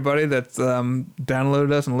thank you everybody that's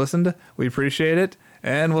downloaded us and listened. We appreciate it,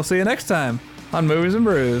 and we'll see you next time on Movies and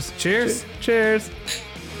Brews. Cheers. Cheers.